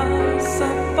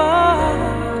aasa pa.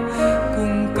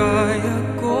 Kung kaya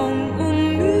kong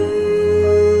umiwas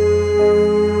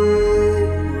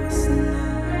na,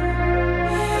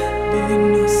 di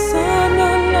na sana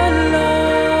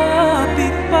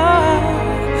lalapit pa.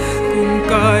 Kung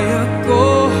kaya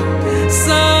ko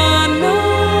sana.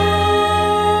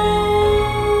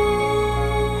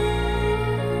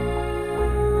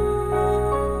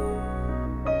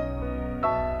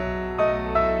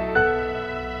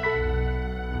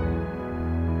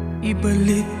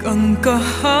 Ibalik ang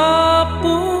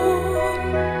kahapon,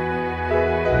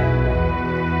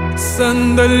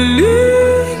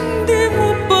 sandaling di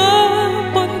mo ba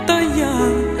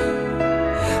pantayan.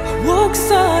 Huwag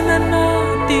sana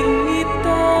nating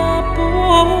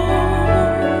itapon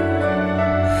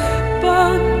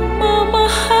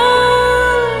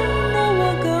pagmamahal na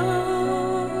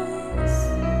wagas.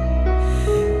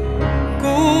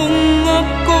 Kung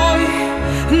ako'y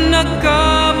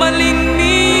nagkamaling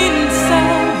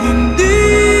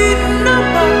hindi na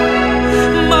ba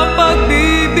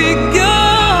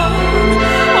mapagbibigyan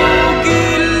o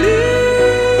giliw?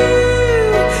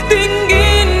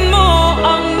 Tingin mo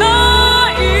ang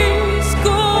nais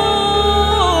ko.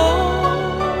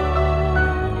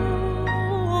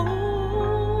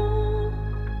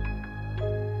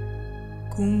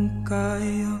 Kung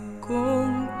kaya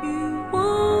kong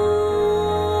iwanan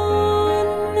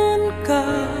ka,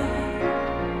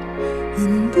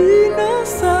 hindi na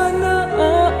sana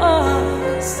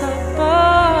aasa pa.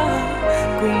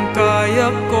 Kung kaya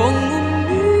kong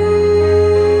umiwas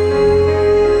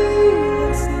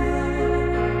na,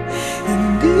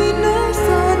 hindi na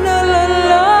sana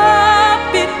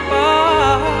lalapit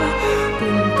pa.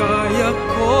 Kung kaya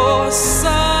ko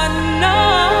sana.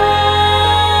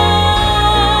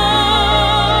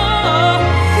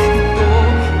 Ito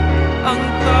ang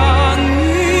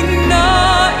tanging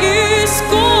nais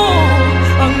ko,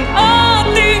 ang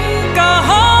ating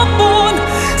kahapon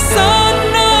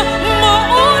sana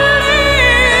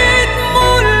maulit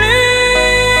muli.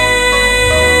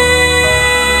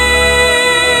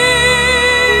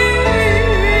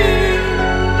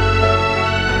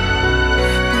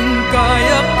 Kung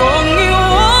kaya kong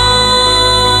iwanan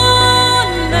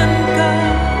ka,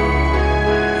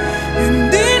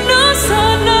 hindi na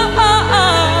sana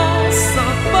aasa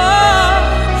pa.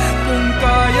 Kung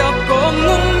kaya kong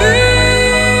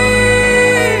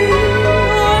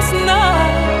umiwas na,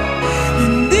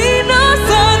 hindi na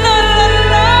sana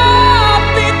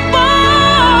lalapit pa.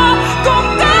 Kung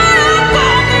kaya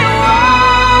kong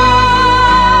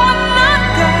iwanan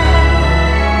ka,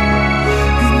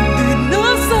 hindi na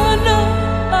sana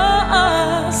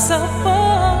aasa pa.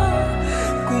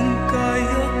 Kung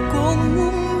kaya kong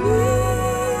umiwas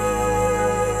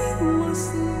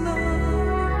na,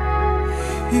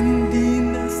 hindi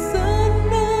na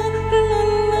sana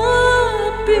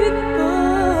lalapit pa.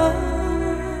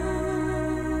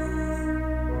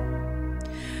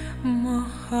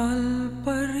 Mahal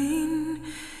pa rin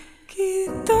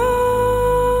kita.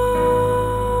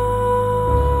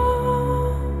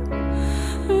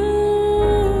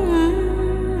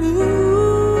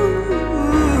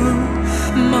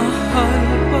 Mahal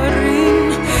pa rin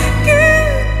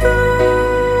kita.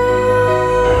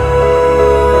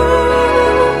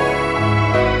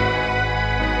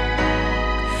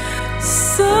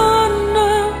 Sana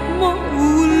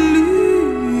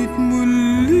maulit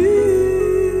muli.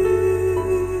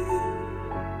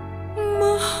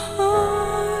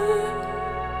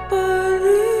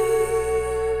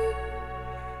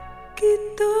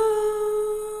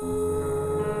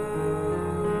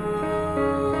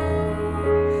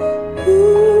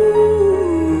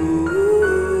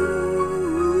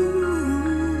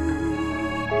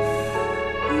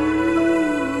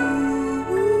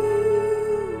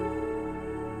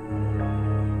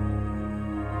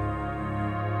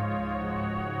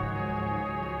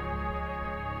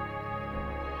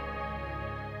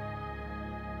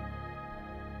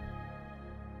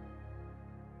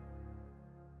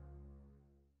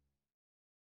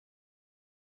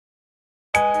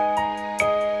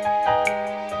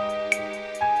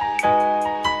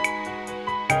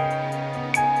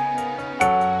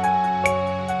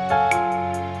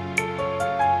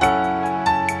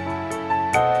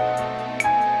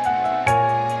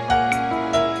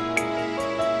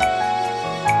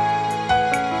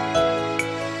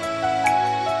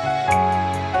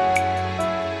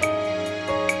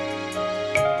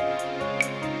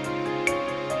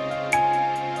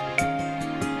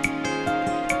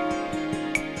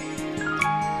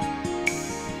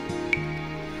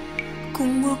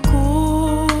 Kung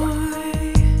ako'y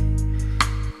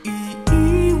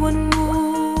iiwan mo,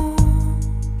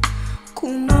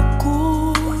 kung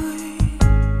ako'y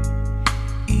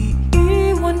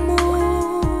iiwan mo,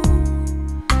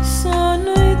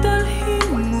 sana'y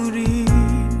dalhin mo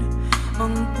rin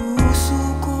ang puso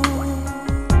ko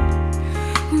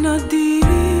na di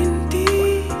rin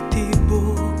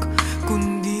titibok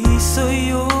kundi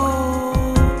sa'yo.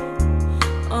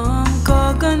 Ang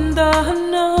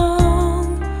kagandahan ng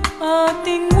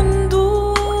ating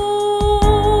mundo,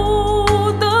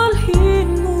 dalhin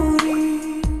mo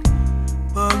rin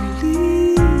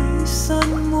paglisan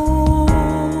mo.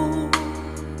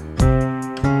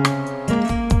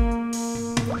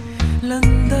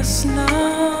 Landas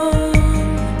ng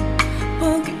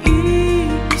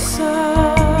pag-iisa,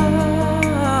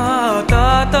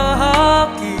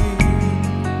 tatahakin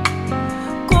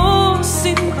ko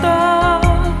sinta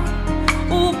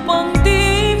upang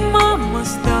di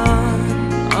mamasdan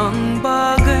ang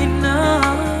bagay na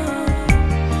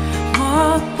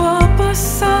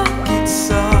magpapasakit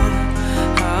sa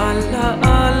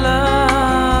alaala.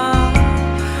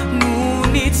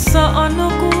 Ngunit saan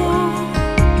ako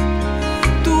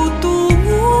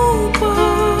tutungo pa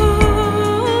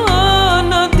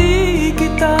na di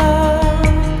kita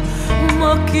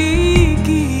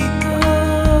makikita?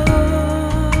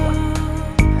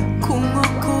 Kung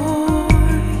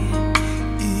ako'y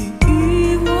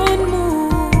iiwan mo,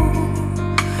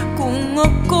 kung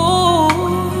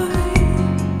ako'y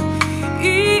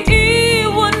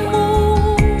iiwan mo,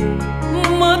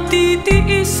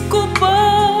 matitiis ko ba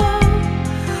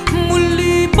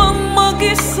muli bang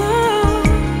mag-isa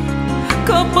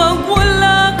kapag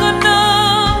wala ka na,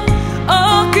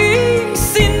 aking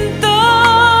sinta?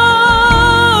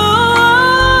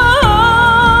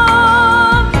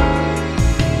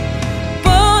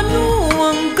 Paano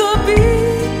ang gabi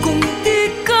kung di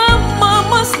ka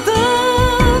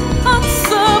mamasdan? At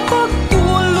sa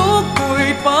pagtulog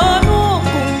ko'y paano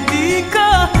kung di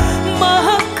ka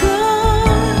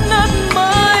mahakan? At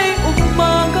may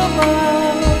umaga ba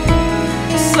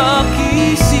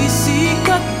sa'kin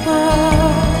sisikat pa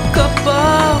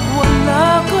kapag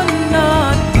wala ka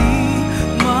na, di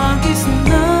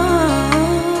magisna?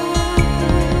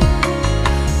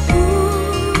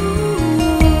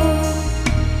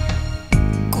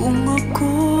 Kung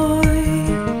ako'y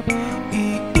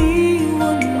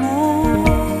iiwan mo,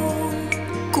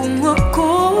 kung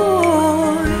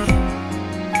ako'y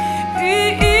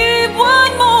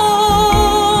iiwan mo,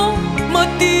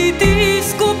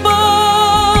 matitiis ko ba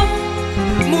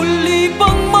muli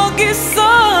bang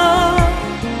mag-isa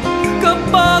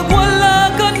kapag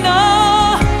wala ka na,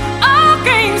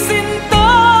 aking sinta?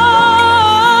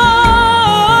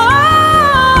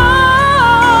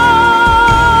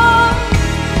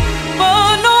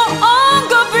 Paano ang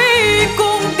gabi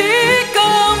kung di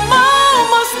ka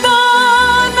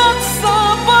mamasdan? At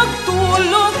sa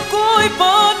pagtulog ko'y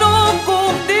paano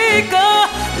kung di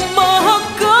ka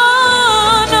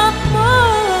mahakan? At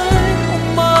may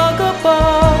umaga pa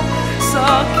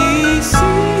sa'kin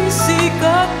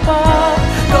sisikat pa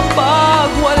kapag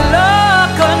wala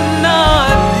ka na,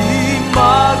 di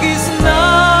magisna.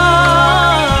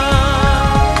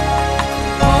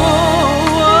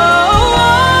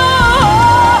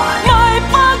 May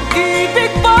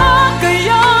pag-ibig ba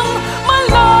kayang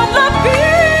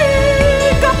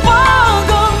malalapit kapag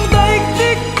ang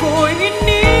daigdig ko'y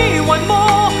iniwan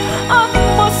mo at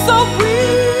masawi?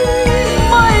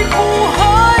 May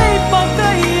buhay pa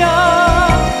kaya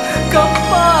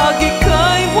kapag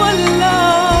ika'y wala?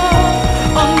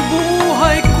 Ang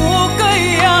buhay ko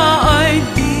kaya ay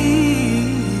di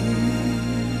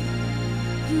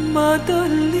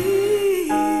madali.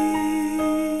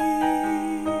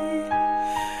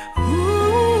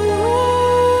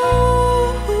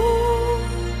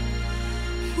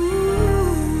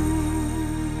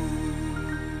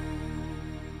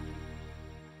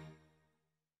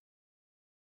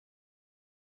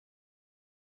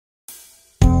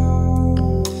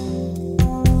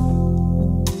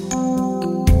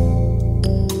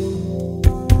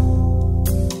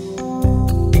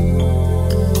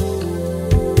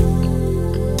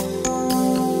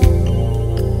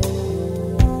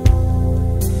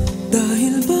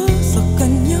 Dahil ba sa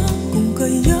kanya kung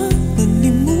kaya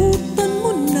nalimutan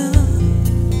mo na?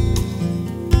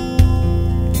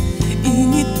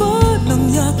 Ingit ba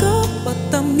ng yakap at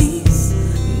tamis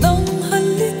ng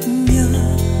halik niya?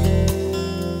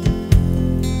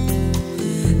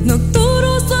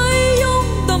 Nagturo sa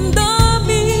iyong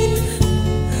damdamin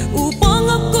upang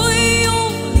ako'y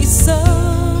iyong lisanin.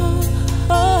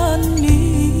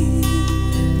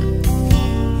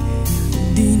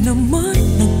 Di naman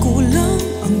nagkulang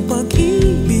ang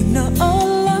pag-ibig na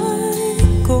alay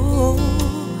ko.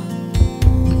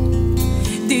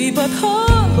 Di ba't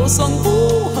halos ang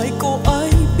buhay ko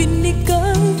ay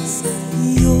binigay sa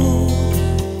iyo?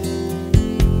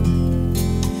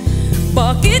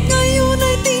 Bakit ngayon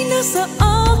ay di na sa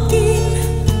akin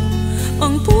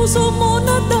ang puso mo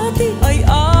na dati ay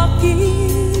akin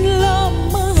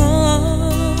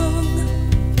lamang?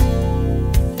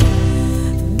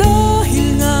 Dahil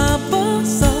nga ba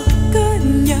sa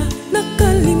kanya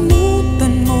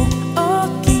nakalimutan mo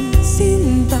aking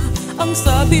sinta? Ang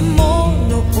sabi mo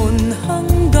noon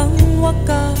hanggang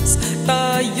wakas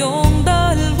tayong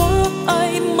dalawa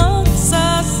ay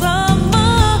magsasama.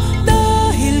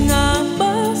 Dahil nga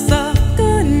ba sa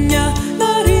kanya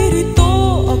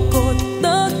naririto ako't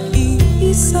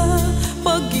nag-iisa?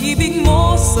 Pag-ibig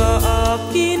mo sa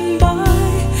akin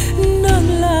ba'y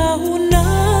naglaho na?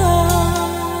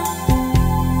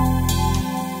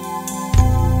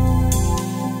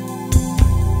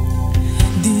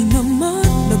 Di naman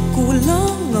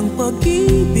nagkulang ang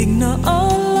pag-ibig na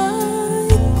alay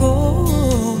ko.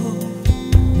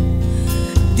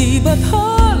 Di ba't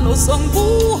halos ang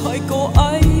buhay ko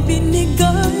ay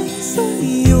binigay sa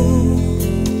iyo?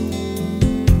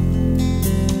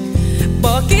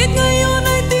 Bakit ngayon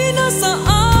ay di na sa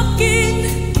akin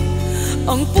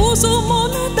ang puso mo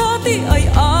na dati ay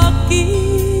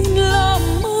akin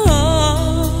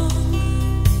lamang?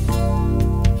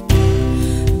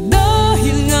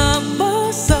 Dahil nga ba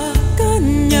sa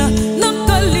kanya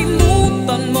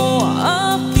nakalimutan mo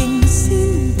aking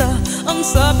sinta? Ang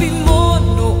sabi mo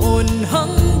noon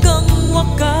hanggang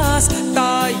wakas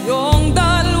tayong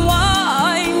dalawa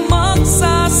ay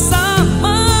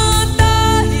magsasama.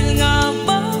 Dahil nga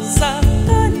ba sa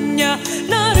kanya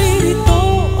naririto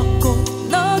ako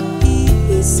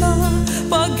nag-iisa?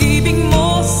 Pag-ibig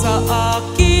mo sa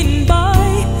akin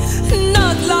ba'y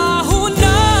naglaho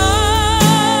na?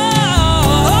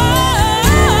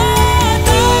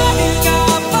 Dahil nga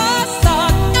ba sa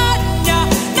kanya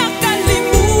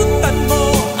nakalimutan mo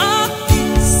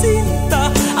aking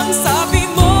sinta? Ang sabi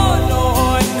mo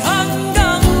noon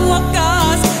hanggang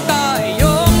wakas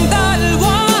tayong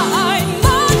dalawa ay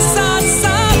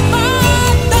magsasama.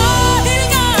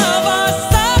 Dahil nga ba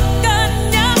sa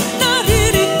kanya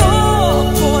naririto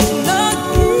ako't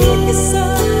nag-iisa?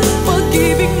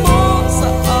 Pag-ibig mo sa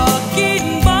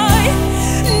akin ba'y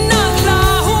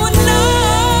naglaho na?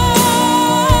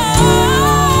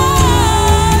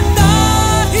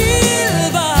 Dahil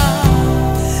ba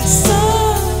sa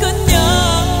kanya?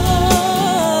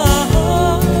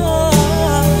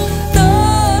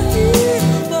 Dahil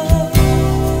ba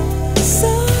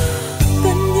sa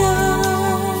kanya?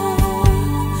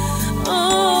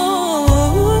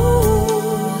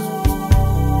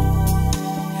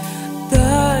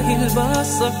 Dahil ba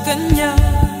sa kanya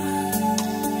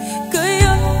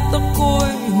kaya't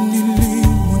ako'y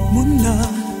nilimot mo na?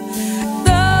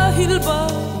 Dahil ba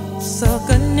sa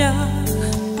kanya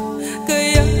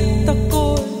kaya't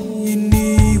ako'y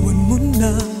iniwan mo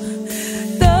na?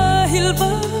 Dahil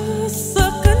ba sa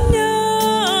kanya?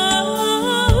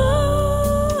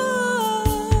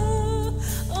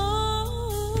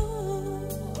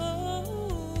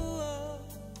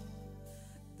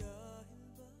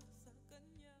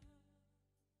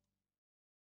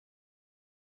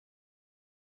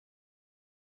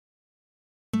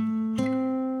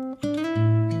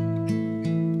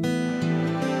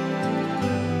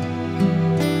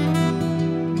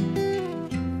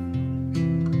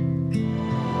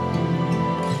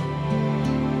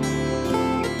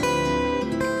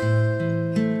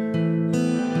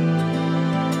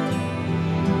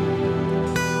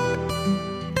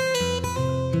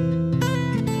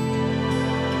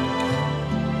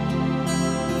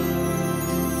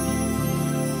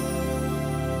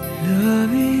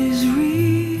 Love is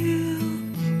real,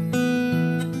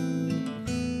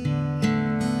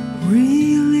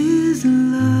 real is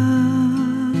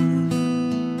love.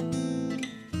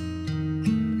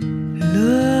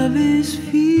 Love is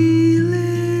feeling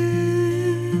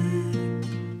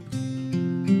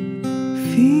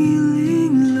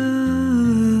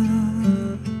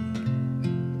love.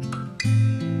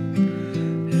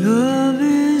 Love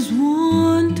is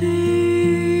wanting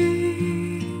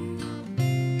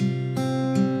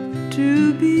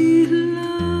to be loved.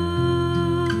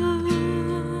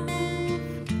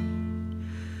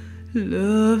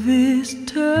 Love is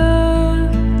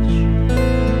touch,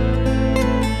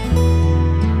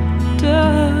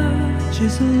 touch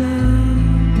is love.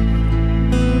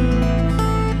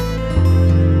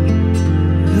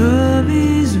 Love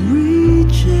is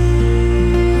reaching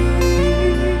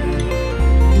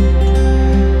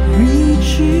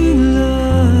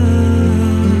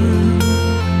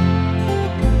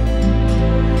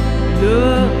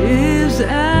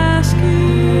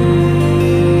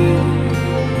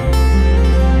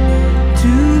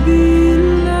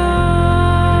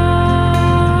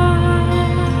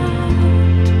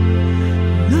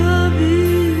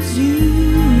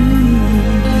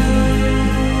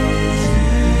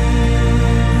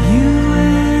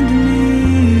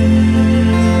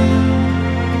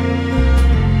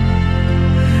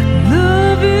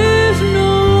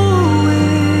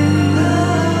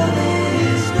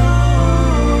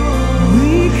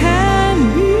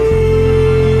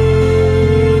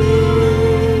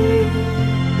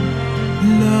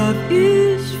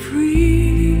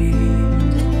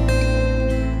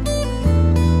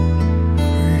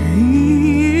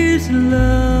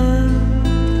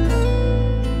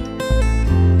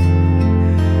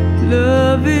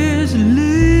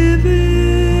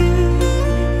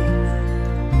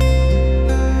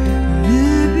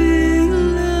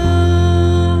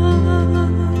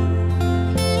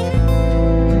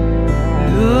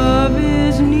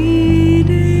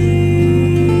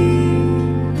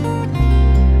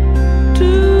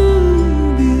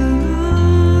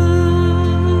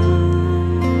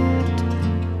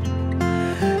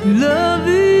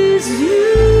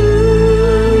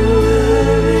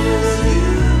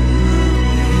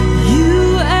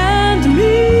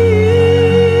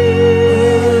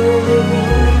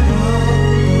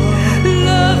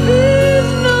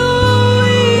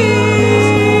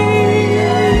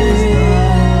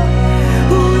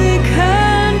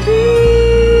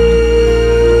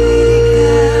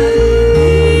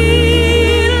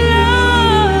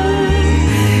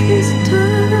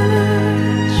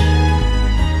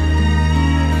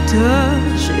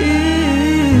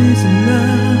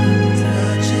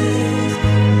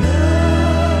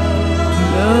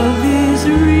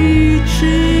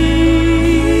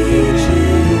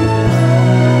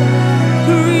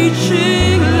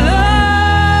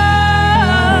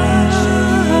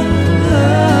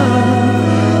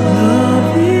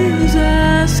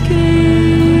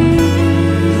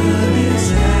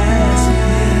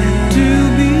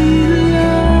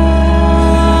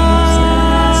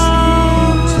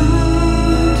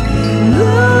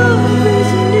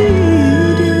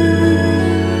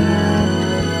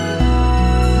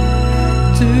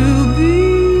to be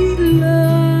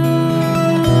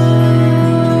loved.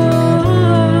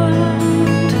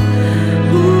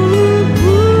 Ooh,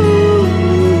 ooh.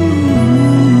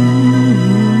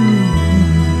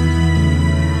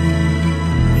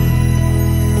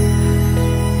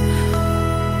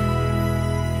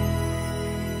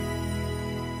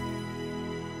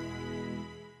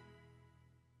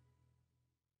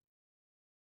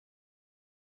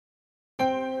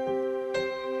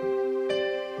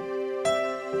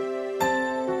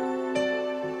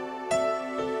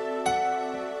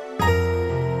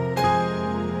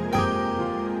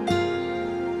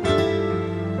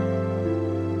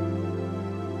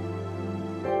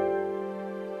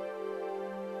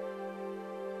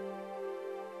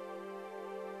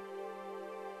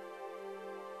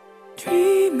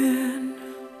 Dreaming,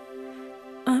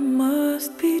 I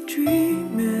must be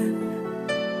dreaming,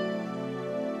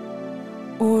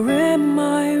 or am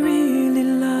I really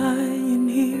lying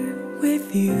here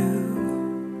with you?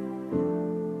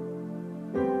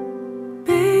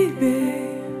 Baby,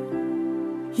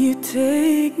 you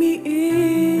take me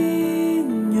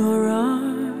in your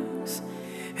arms,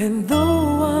 and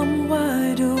though I'm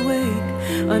wide awake,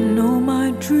 I know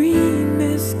my dream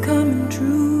is coming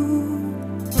true.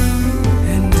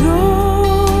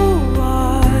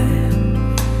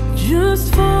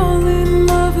 Just fall in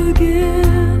love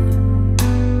again.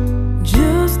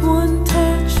 Just one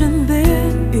touch and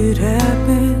then it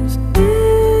happens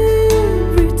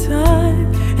every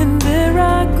time. And there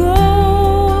I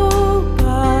go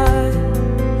by.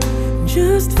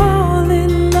 Just fall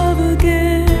in love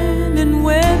again. And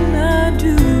when I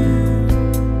do,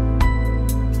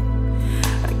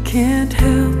 I can't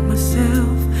help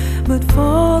myself but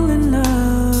fall in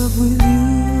love with you.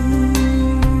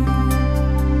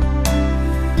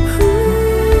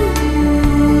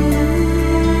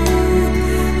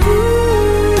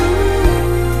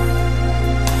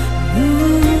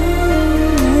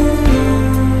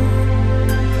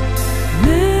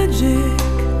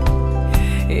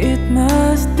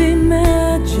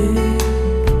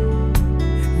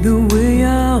 The way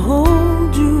I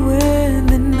hold you when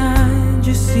the night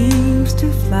just seems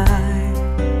to fly.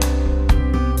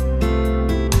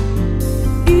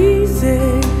 Easy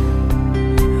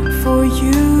for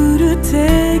you to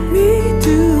take me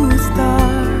to a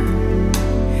star.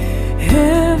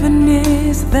 Heaven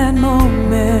is that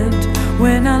moment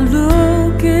when I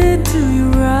look into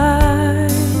your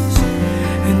eyes.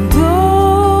 And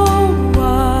oh,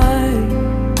 I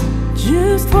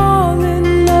just fall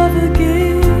in love again.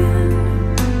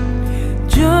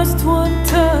 Just one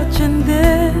touch and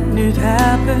then it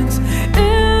happens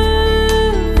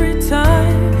every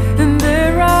time. And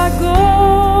there I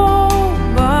go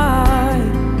by.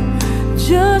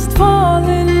 Just fall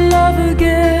in love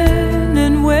again.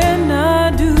 And when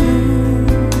I do,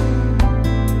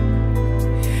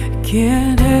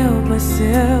 can't help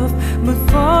myself but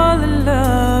fall in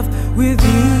love with you.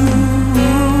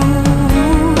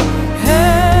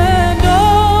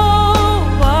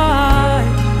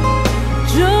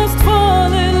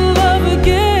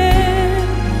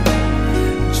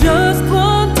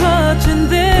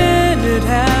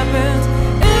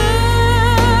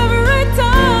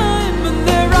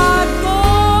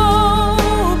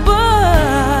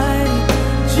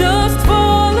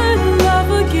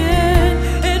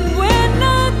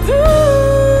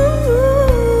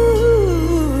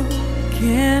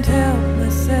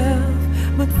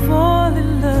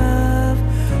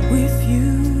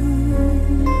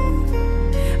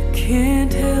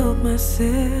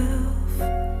 Myself,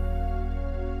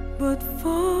 but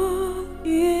fall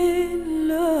in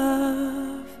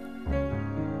love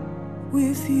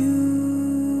with you.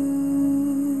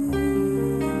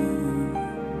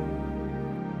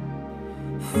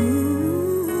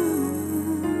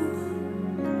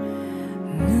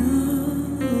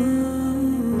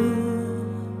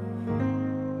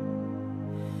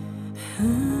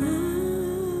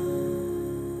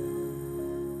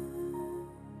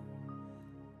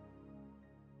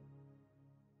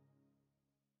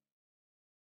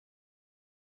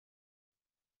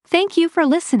 Thank you for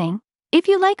listening. If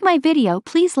you like my video,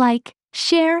 please like,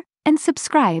 share, and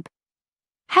subscribe.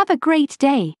 Have a great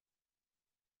day.